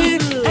daddy,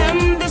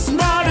 and the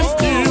smartest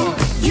too.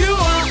 You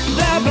are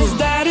the best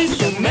daddy,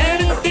 so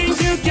many things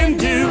you can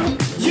do.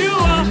 You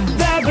are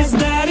the best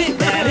daddy,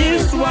 that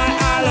is why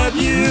I love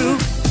you.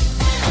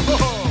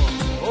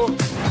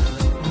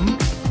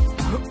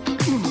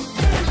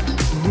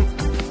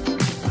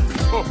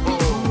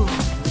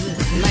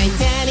 My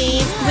daddy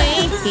is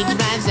great, he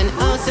drives an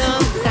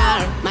awesome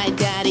car. My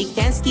daddy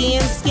can ski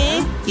and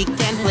skate, he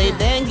can play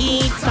the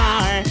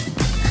guitar.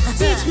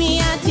 Teach me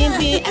how to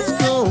be as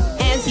cool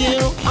as you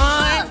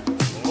are.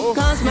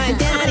 'Cause my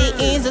daddy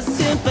is a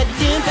super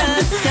duper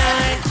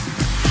star.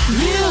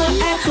 You are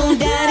a cool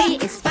daddy,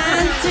 it's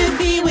fun to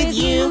be with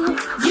you.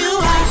 You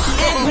are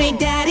a great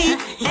daddy,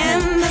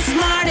 and the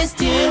smartest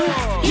too.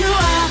 You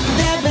are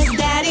the best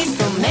daddy,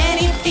 so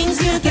many things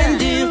you can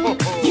do.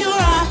 You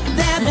are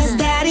the best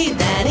daddy,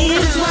 that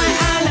is why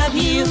I love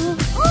you.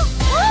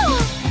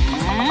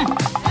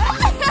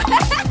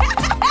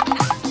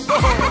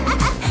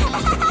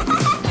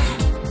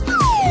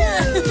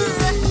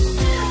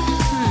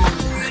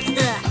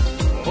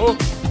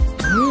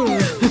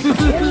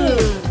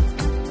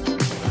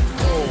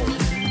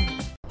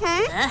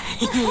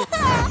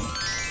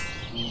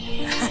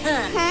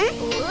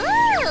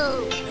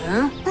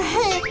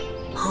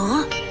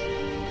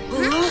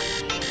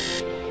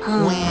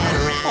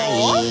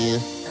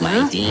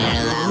 My dear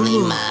lovely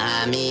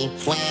mommy,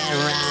 where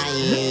are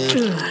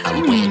you?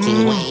 I'm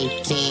waiting,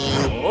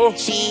 waiting.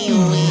 She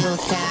will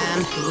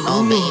come.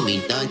 Oh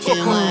baby, don't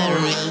you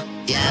worry.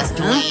 Just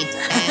wait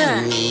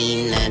a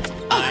minute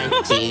or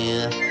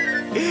two.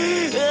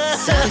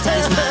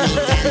 Sometimes mommy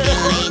can be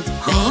late.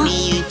 Baby,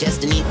 you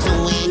just need to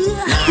wait.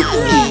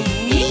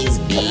 Mommy is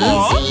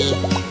busy.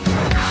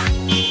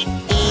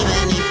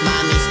 Even if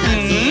mommy's not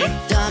here,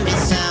 don't be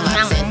so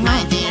upset,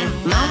 my dear.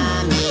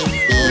 Mommy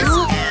is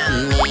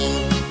coming.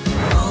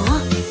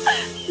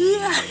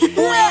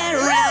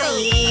 Where are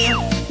you?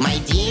 My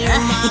dear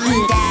mom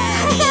and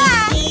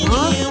daddy need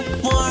you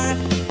for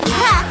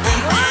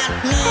about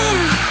me.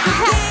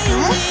 They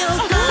will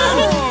come.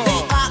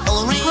 They are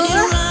already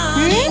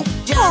running.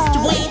 Just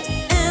wait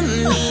a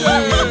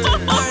minute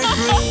or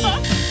three.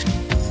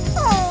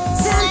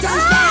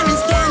 Sometimes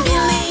parents can be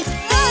late.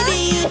 Baby,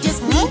 you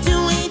just need to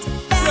wait.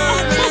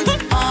 Parents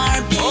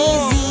are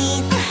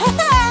busy.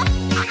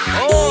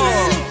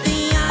 Even if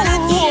they are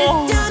not here,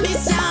 don't be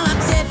so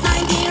upset, my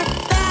dear.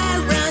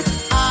 Parents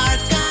are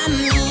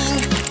coming.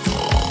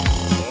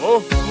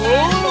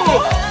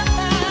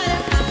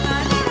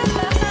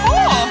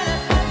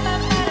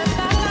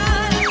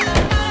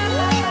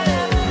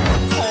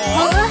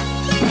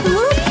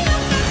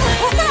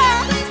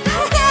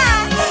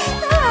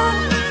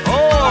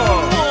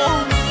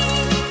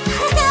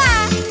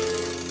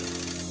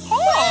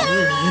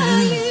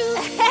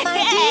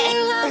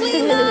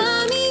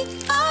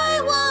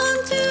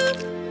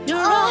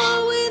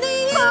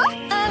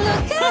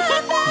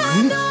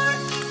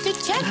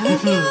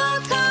 If you are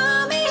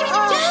coming,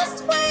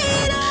 just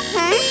wait a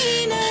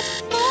minute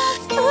or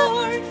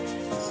 4.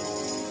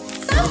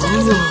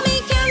 Sometimes mommy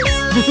can be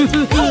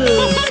late. Baby,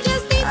 you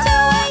just need to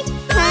wait.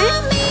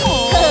 Mommy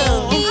is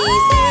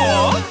busy.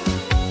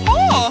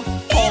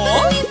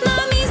 Even if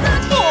mommy's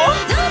not here,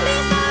 don't be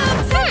so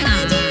upset,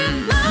 my dear.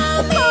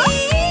 Mommy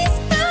is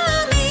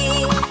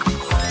coming.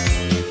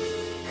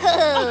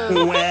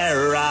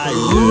 Where are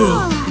you,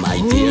 my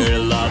dear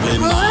lovely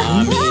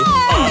mommy? I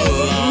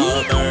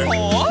love her.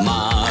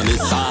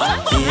 Mommy's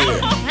not here.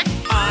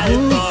 I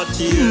thought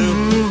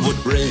you would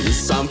bring me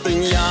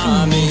something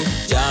yummy.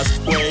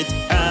 Just wait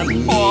a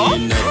minute or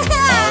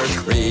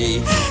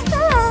 3.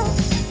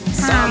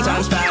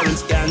 Sometimes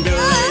parents can be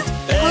late.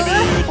 Baby,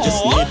 you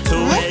just need to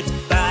wait.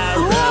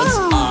 Parents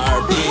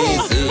are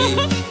busy.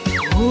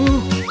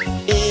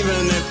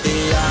 Even if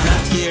they are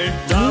not here,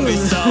 don't be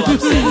so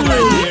upset, my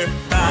dear.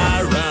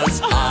 Parents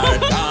are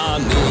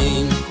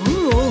coming.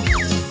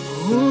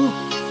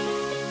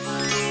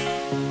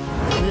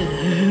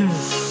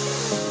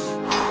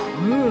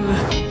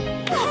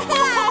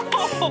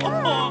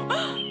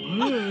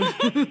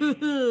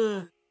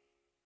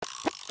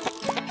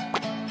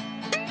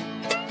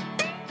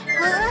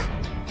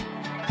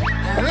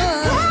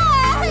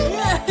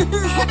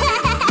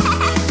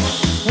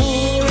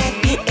 We're at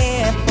the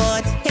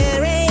airport,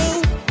 hooray!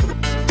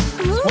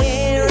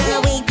 Where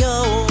are we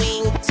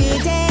going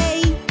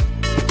today?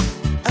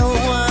 Oh,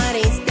 what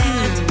is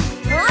that?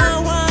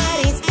 Oh,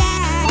 what is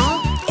that?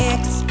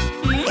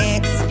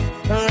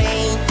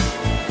 X-ray.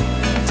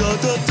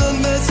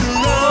 Don't mess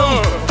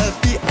around at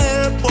the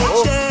airport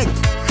check.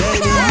 They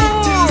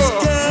need to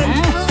scan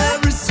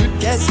every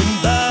suitcase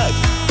and bag.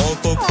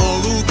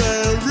 Follow the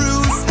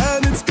rules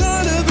and it's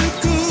gonna be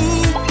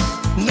cool.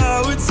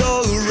 Now it's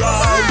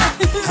alright.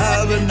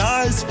 Have a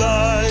nice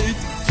flight.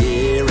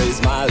 Here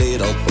is my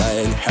little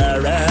plane,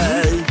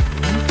 hooray!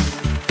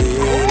 It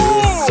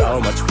is so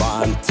much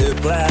fun to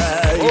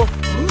play.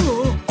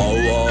 Oh,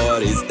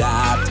 what is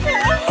that?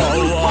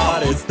 Oh,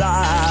 what is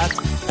that?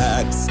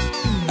 X-ray.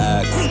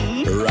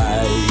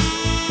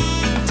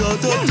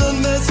 Don't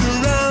mess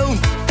around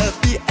at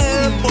the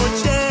airport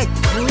check.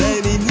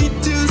 They need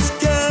to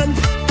scan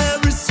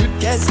every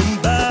suitcase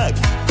and bag.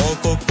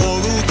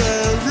 Follow the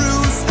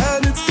rules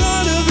and it's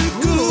gonna be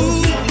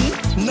cool.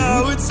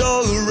 Now it's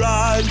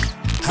alright.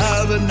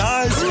 Have a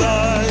nice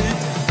flight.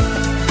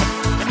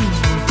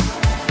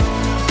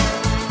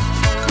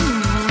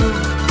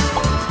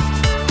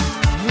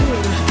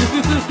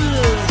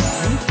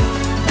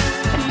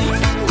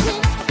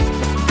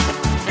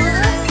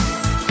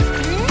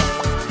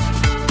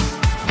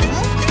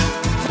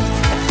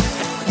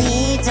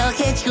 Little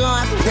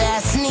hedgehog,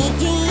 they're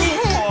sneaky.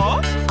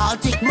 I'll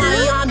take my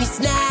yummy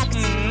snacks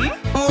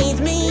with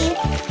me.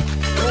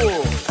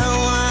 Oh,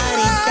 what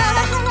is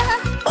that?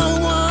 Oh,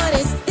 what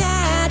is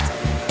that?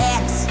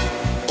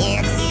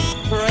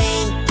 X-ray.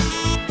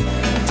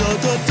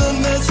 Don't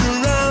mess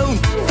around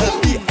at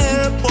the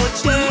airport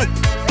check.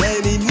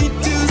 They need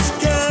to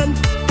scan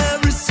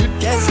every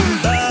suitcase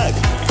and bag.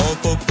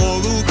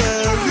 Follow the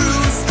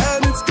rules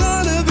and it's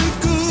gonna be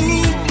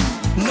cool.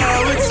 Now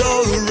it's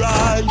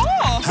alright.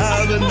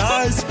 Have a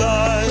nice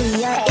flight.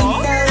 We are in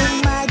so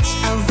much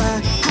of a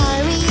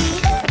hurry.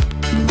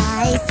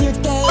 My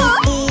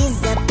suitcase is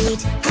a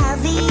bit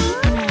heavy.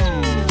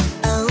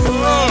 Oh,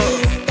 what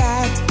is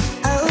that?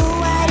 Oh,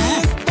 what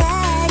is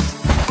that?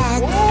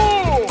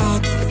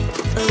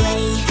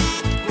 X-ray.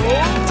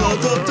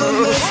 Don't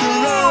mess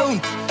around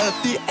at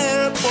the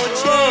airport for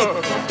check.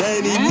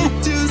 Then you need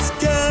to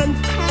scan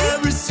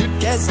every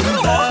suitcase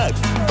and bag.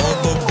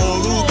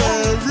 Follow the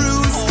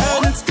rules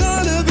and it's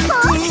gonna be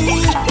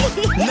cool.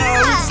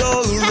 Now it's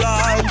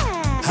alright.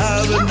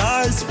 Have a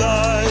nice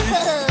life.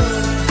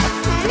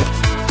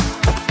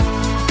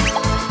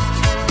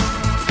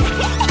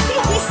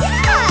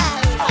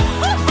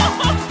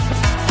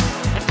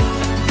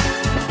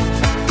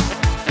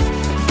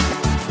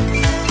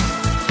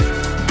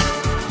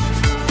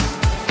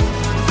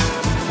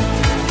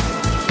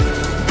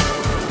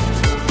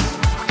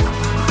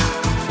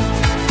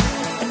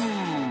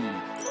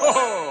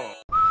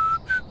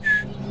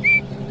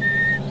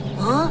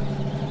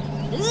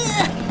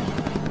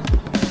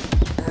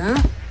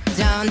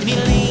 Don't be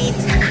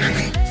late.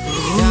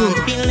 Don't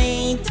be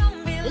late.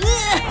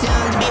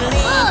 Don't be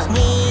late.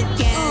 We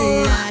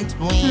cannot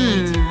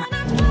wait.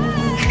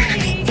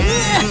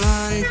 Come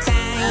on,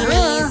 time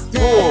is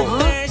the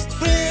first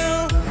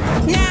rule.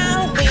 Now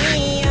we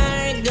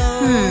are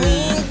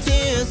going to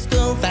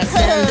school.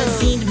 Fasten the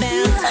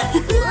seatbelt.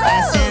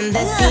 Fasten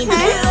the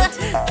seatbelt.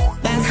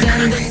 Fasten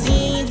the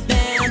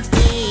seatbelt,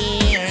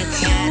 dear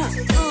cat.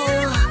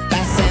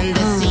 Fasten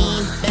the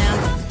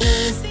seatbelt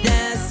is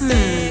the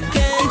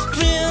second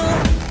rule.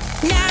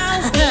 Now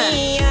we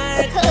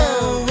are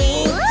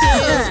going to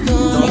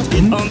school. Don't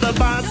eat on the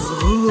bus.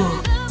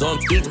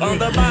 Don't eat on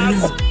the bus.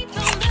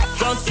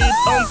 Don't eat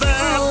on the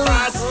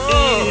bus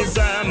is a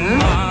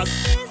must.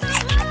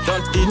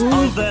 Don't eat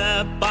on the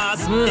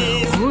bus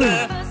is the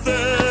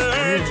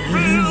third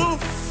rule.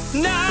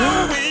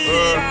 Now we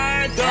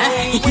are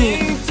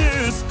going to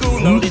school.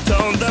 No litter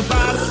on the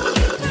bus.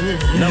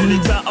 No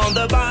litter on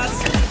the bus.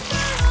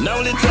 No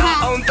litter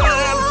on the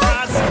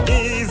bus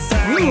is a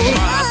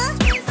must.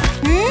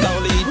 No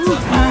litter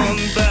on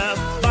the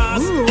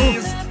bus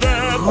is the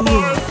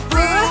fourth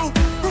rule.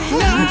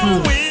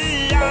 Now we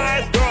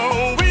are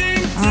going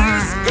to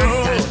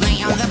school. Don't play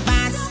on the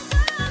bus.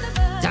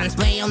 Don't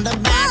play on the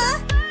bus.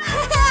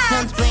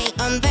 Don't play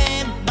on the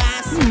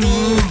bus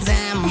is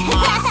a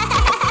must.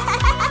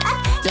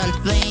 Don't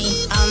play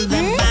on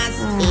the bus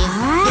is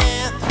the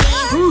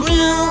fifth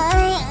rule.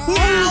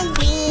 Now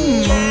we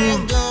are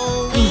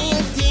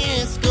going to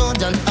school.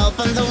 Don't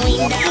open the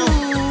window.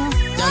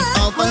 Don't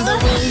open the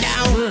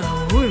window.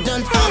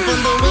 Don't open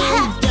the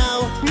window.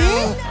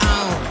 Oh,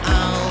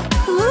 oh,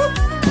 oh.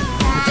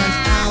 Don't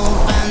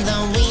open the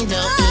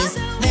window is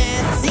the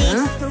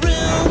sixth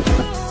rule.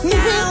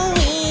 Now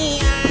we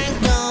are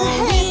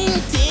going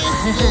to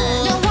school.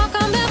 Don't walk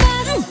on the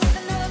bus.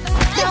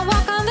 Don't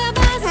walk on the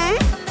bus.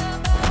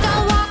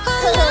 Don't walk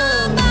on the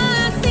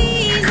bus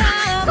is a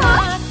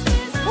must.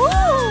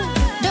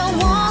 Don't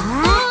walk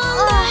on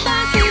the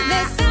bus is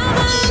the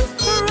seventh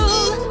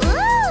rule.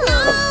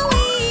 Now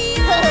we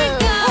are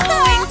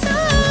going to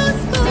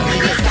school. Don't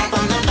make you stop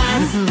on the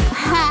bus.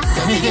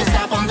 Don't make you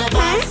stop on the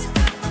bus.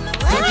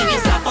 Don't make you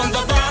stop on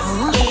the bus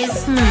is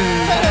a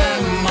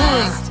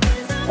must.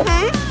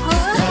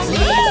 Don't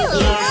leave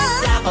you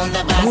stop on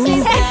the bus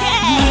is the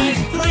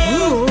fifth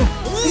rule.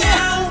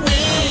 Now we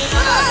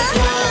are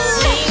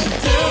going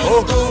to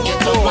school. Get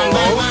off one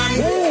by one.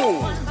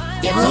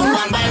 Get off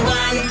one by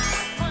one.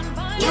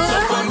 Get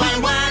off one by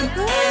one,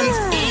 and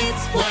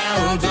it's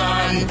well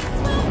done.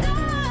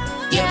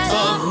 Get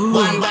off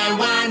one by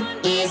one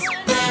is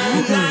the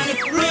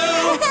ninth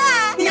rule.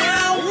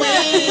 Now we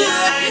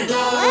are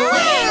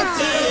going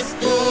to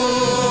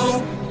school.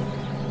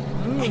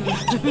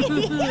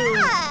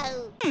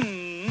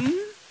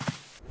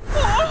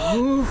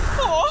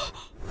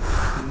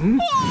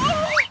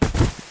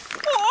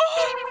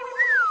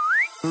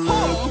 Look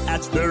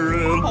at the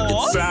room,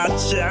 it's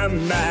such a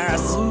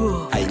mess.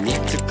 I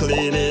need to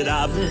clean it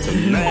up to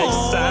make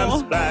some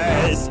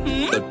space.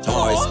 The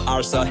toys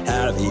are so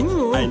heavy,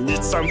 I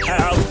need some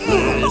help,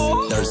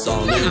 please. There's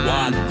only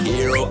one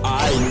hero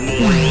I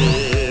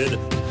need.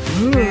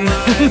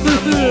 My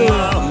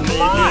mommy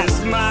is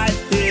my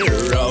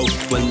hero.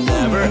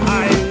 Whenever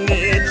I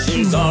need,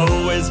 she's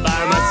always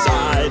by my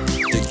side.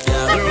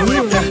 Together we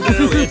can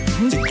do it,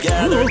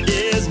 together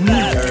is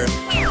better.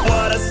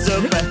 What a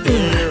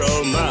superhero,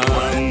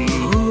 mom.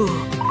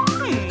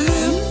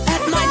 Look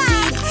at my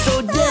teeth, so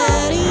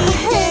dirty,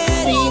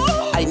 dirty.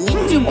 I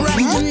need to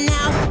brush them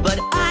now, but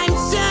I'm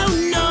so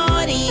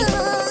naughty.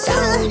 So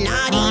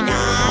naughty,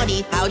 naughty.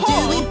 How do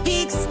we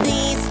fix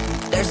this?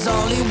 There's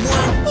only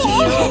one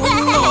hero we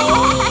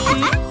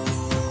need.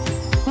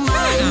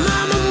 My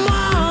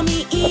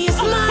mommy is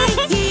my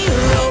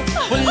hero.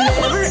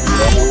 Whenever I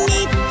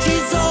need,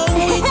 she's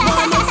always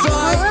by my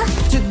side.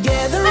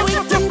 Together we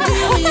can do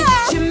it.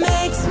 She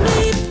makes me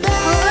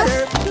better.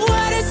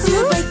 What a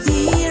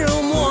superhero,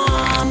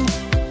 mom.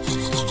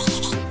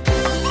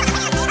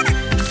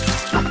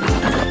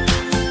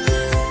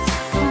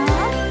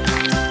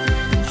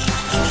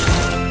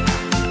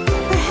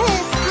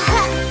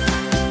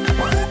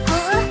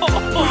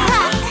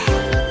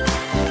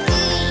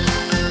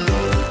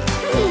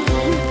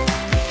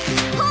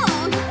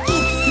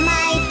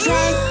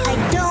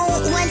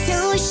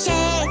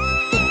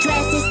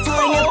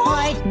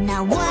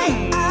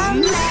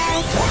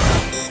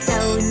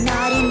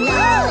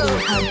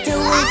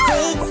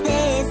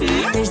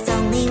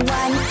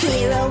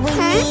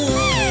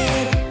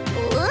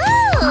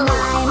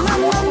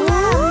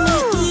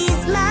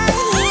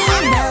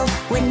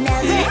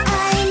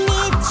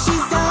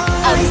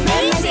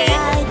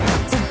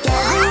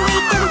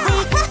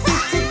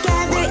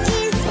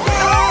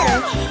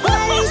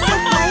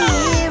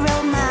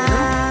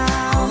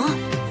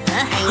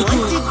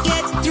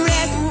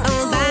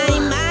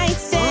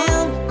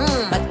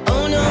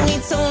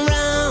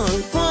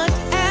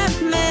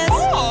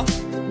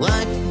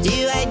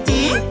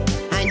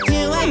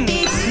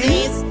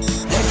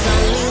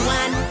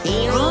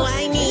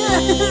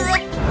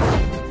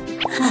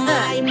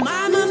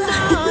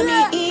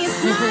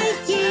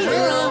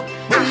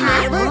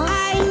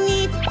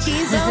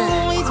 She's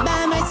always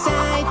by my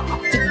side.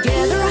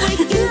 Together we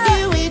can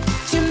do it.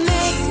 She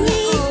makes me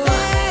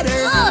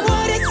better.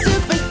 What a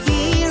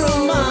superhero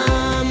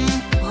mom.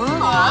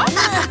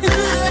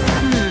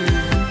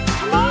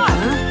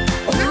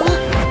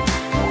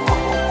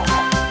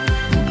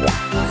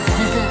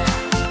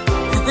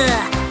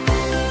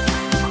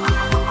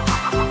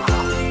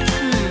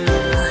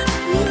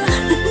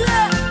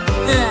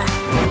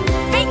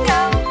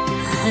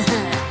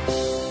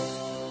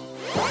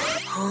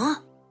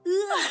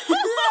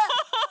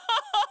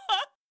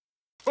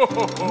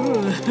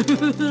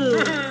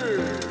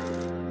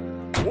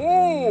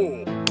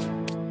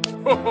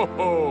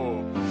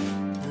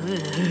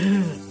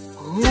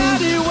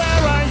 Daddy,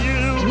 where are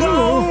you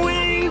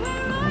going?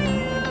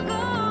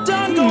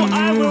 Don't go, I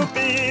will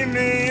be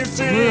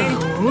missing.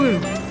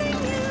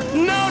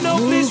 No,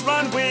 please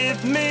run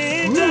with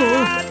me,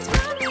 Dad.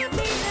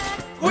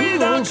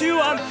 Without you,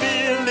 I'm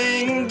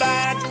feeling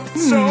bad,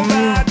 so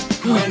bad.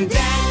 When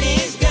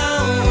Daddy's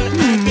gone,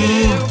 I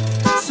feel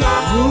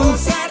so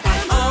sad.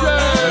 I'm all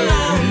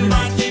alone,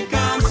 but here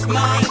comes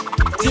my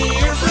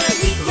dear friend.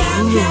 We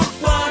can have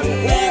fun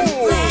and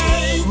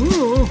play.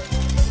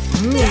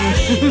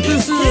 Daddy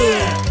is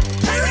here!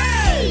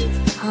 Hooray!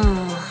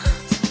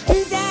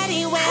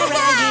 Daddy, where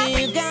are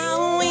you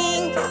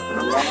going?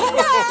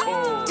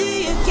 Do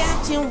you got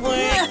to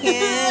work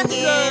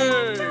again?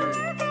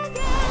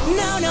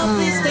 No,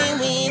 please stay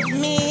with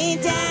me,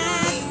 Dad.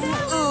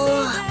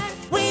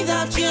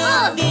 Without you,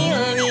 I'm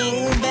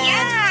feeling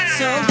bad,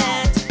 so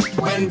bad.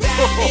 When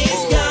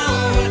Daddy's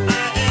gone, I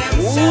am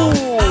so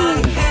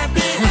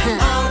unhappy. I'm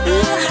all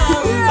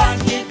alone, but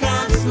here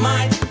comes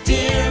my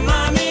dear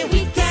mommy.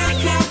 We can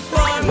have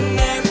fun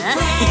and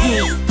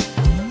play.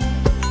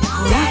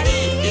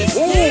 Daddy is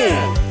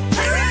here!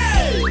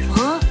 Hooray!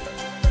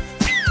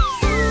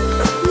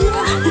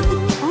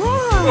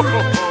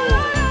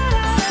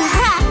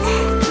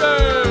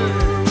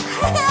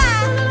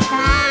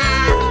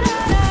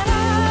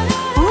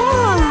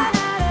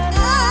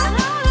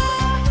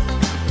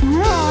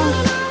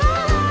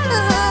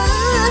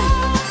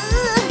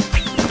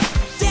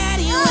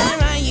 Daddy, where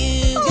are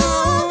you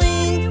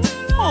going?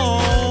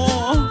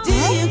 Do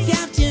you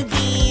have to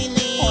be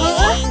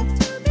leaving?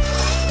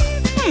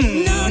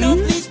 No,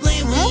 please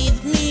play with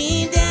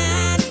me,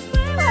 Dad.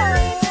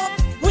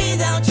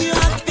 Without you,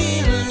 I'm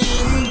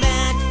feeling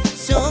bad,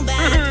 so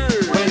bad.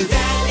 When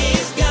Dad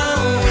is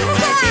gone,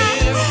 I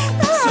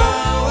feel so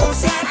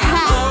sad. I'm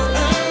all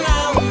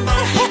alone,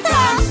 but here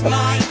comes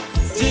my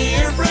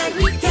dear friend.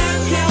 We can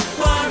have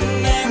fun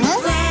and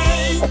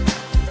play.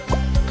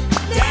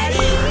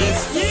 Daddy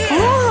is here!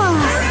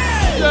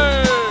 Hooray!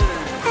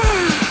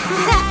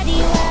 Daddy,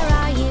 where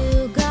are you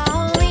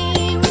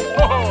going?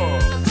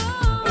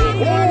 I'm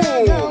gonna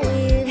go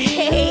with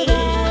you,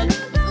 Dad.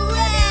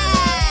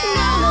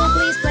 No,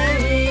 please play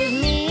with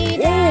me,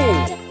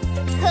 Dad.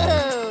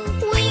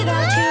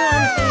 Without you,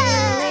 I'm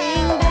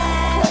feeling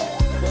bad,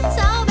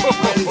 so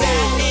When bad.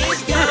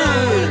 Daddy's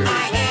gone, I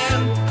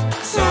am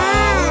so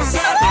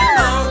sad. I'm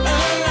all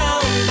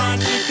alone, but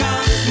here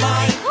comes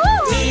my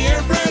dear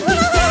friend. We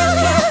can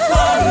have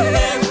fun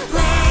and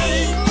play.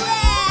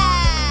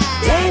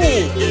 Daddy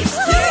is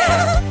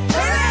here!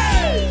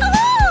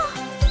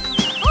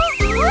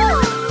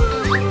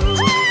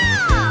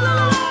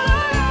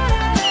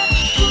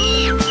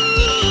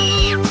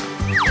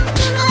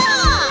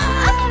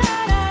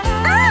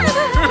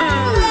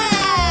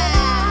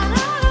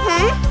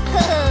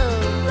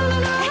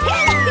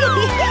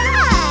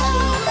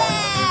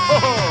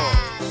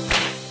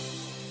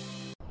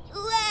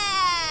 Hooray!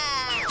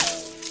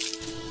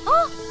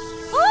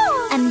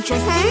 I'm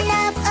dressing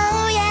up,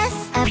 oh yes.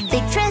 A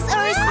big dress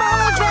or a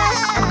small dress.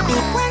 A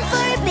big one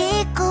for a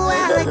big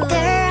koala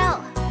girl.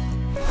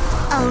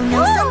 Oh no,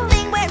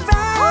 something went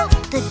wrong.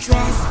 The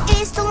dress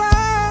is too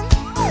long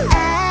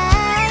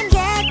and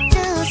yet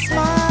too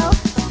small.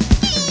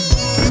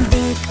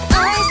 Big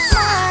or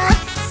small,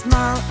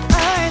 small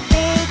or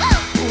big.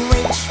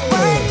 Which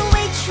one to be?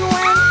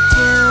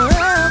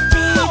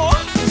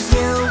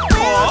 You will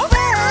grow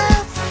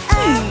up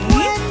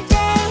one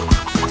day,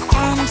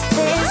 and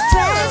this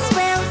dress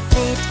will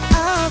fit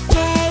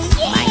okay.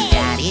 My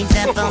daddy's a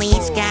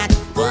police cat.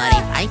 What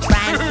if I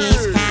tried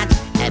his cat?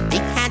 A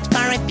big hat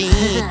for a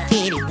big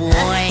kitty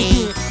boy.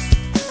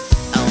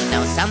 Oh no,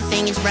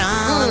 something is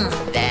wrong.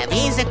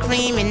 Daddy's a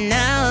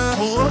criminal.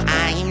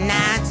 I'm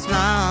not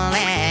small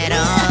at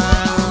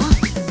all.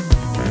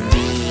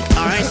 Big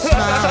or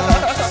small,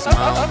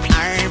 small or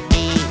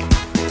big.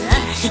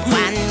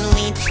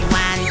 Which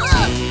one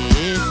to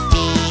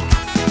be?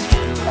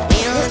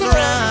 You will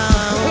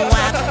grow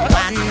up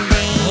one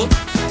day,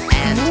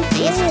 and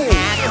this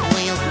cat will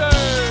be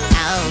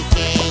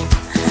okay.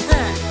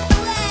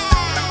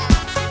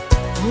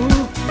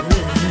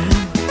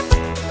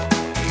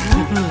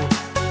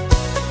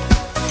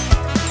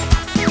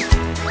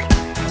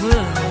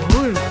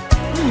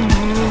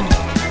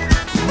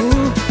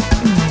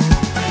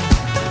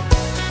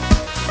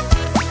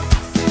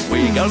 We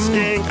go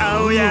skiing,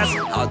 oh yes.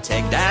 I'll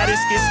take Daddy's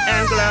skis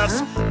and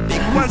gloves.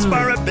 Big ones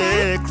for a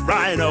big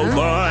rhino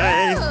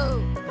boy.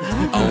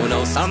 Oh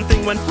no,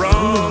 something went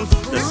wrong.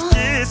 The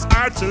skis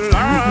are too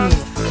long.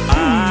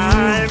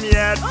 I'm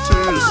yet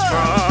too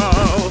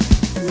strong.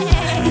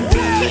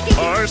 Big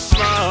or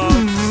small,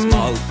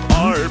 small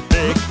or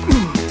big.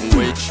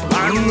 Which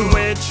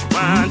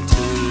one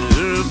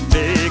too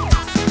big?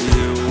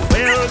 You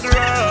will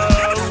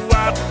grow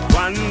up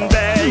one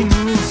day.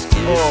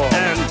 Skis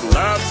and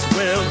gloves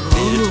will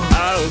be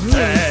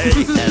okay.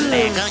 The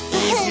Lego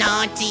is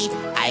naughty.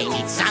 I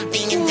need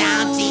something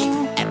daunty.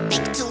 A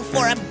big tool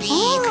for a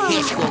big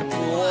hedgehog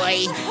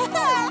boy.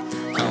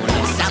 Oh no,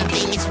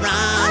 something is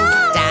wrong.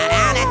 Da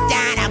da da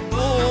da da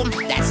boom.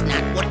 That's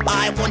not what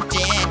I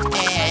wanted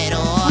at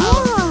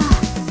all.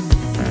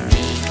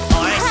 Big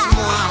or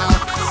small,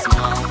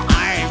 small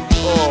or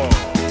big.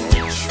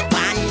 Which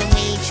one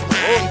too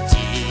big?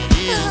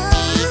 You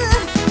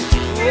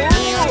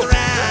will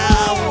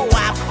grow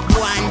up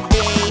one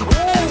day.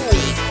 A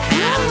big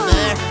hammer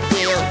will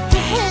be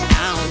okay.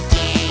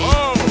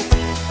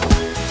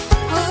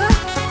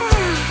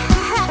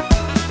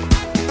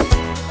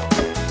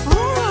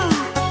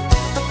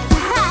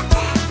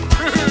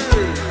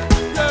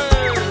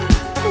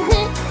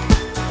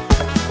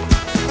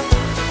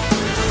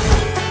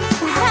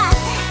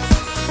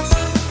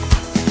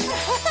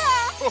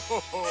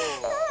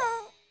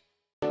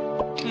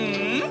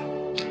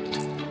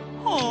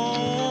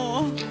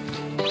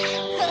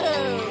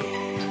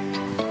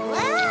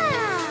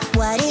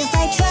 What if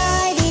I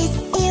try this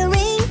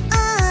earring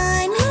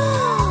on?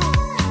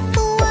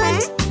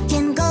 What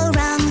can go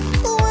wrong?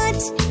 What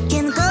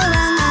can go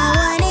wrong? I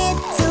wanted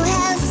to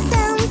have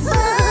some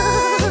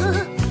fun.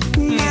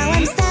 Now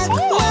I'm stuck.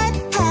 What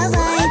have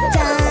I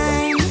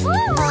done?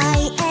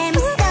 I am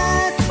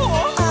stuck. Oh,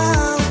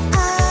 oh.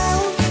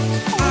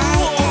 I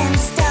am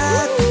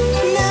stuck.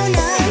 No,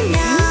 no,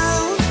 no.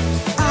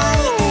 I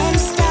am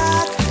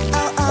stuck.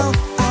 Oh, oh,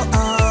 oh,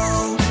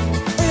 oh.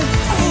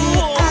 Oopsie,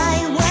 I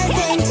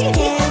wasn't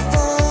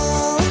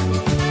careful.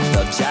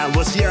 The jam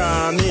was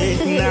yummy,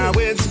 now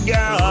it's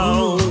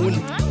gone.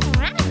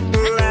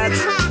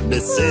 Let's be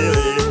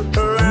silly,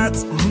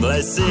 let's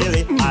play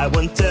silly. I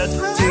wanted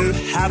to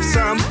have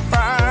some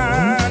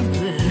fun.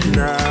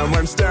 Now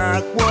I'm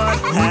stuck, what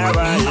have I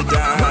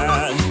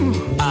done?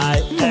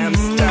 I am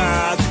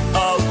stuck,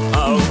 oh,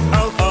 oh,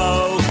 oh,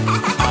 oh.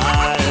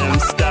 I am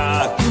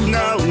stuck,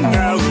 no,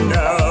 no,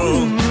 no.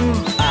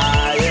 I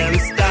am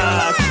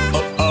stuck,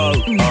 oh, oh,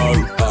 oh,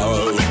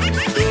 oh.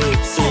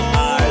 Oopsie,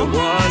 I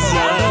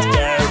wasn't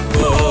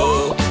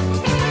careful.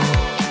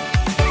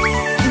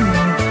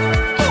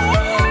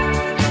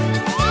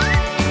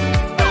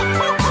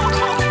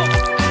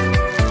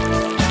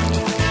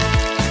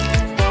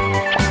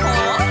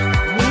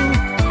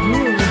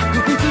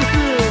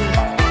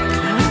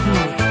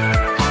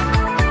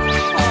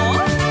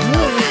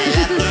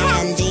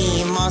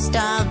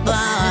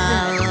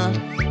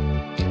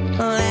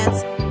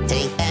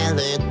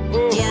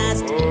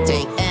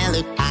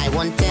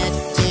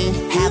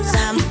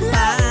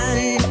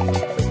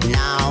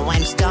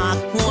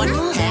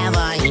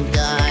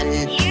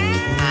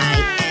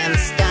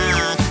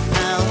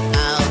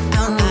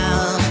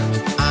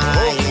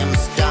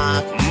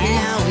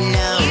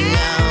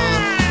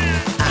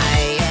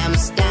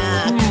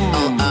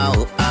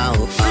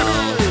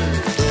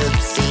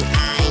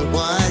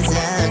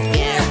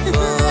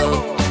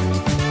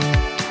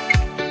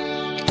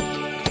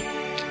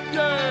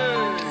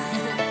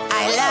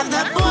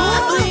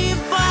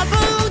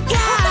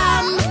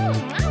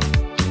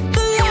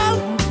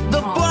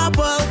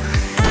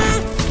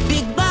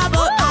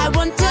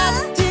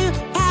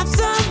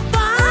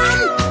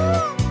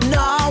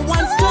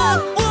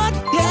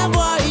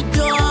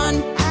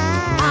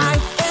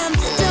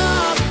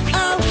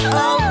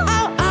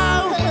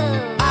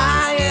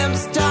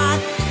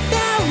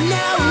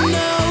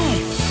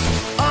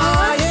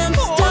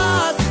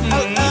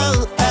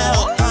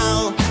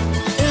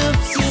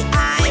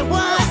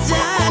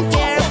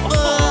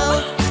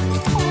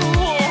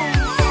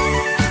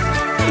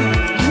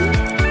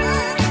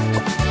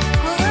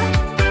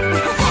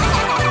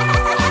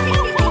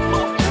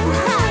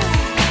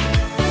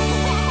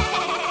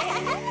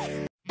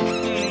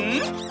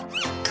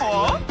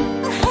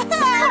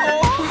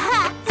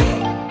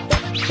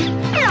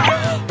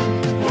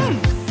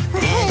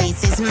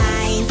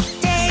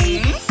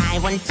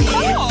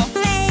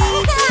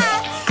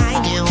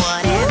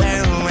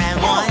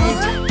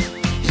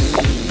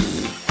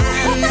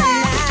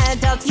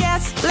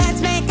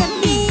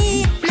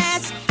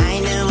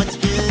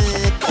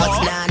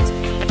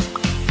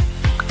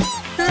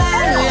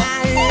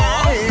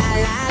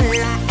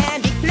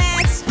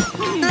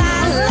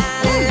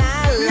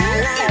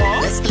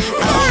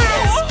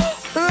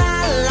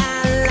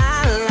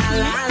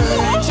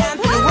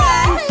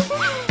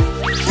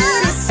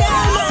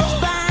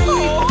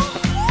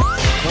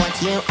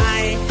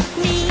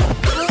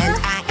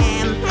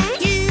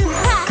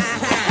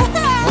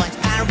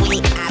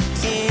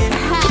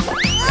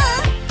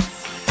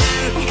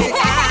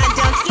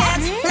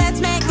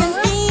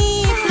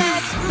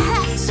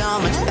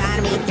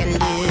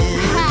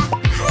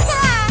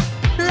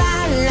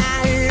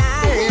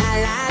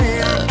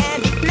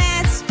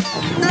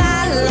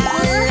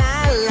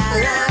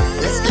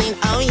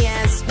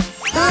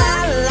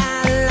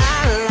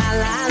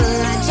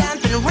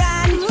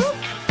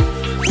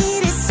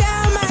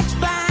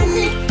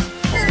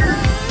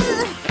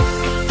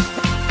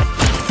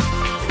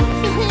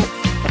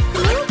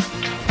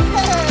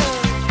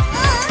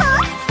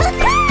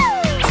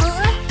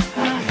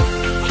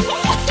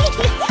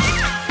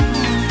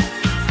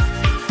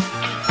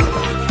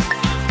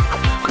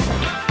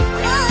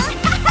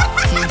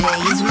 Today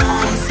is my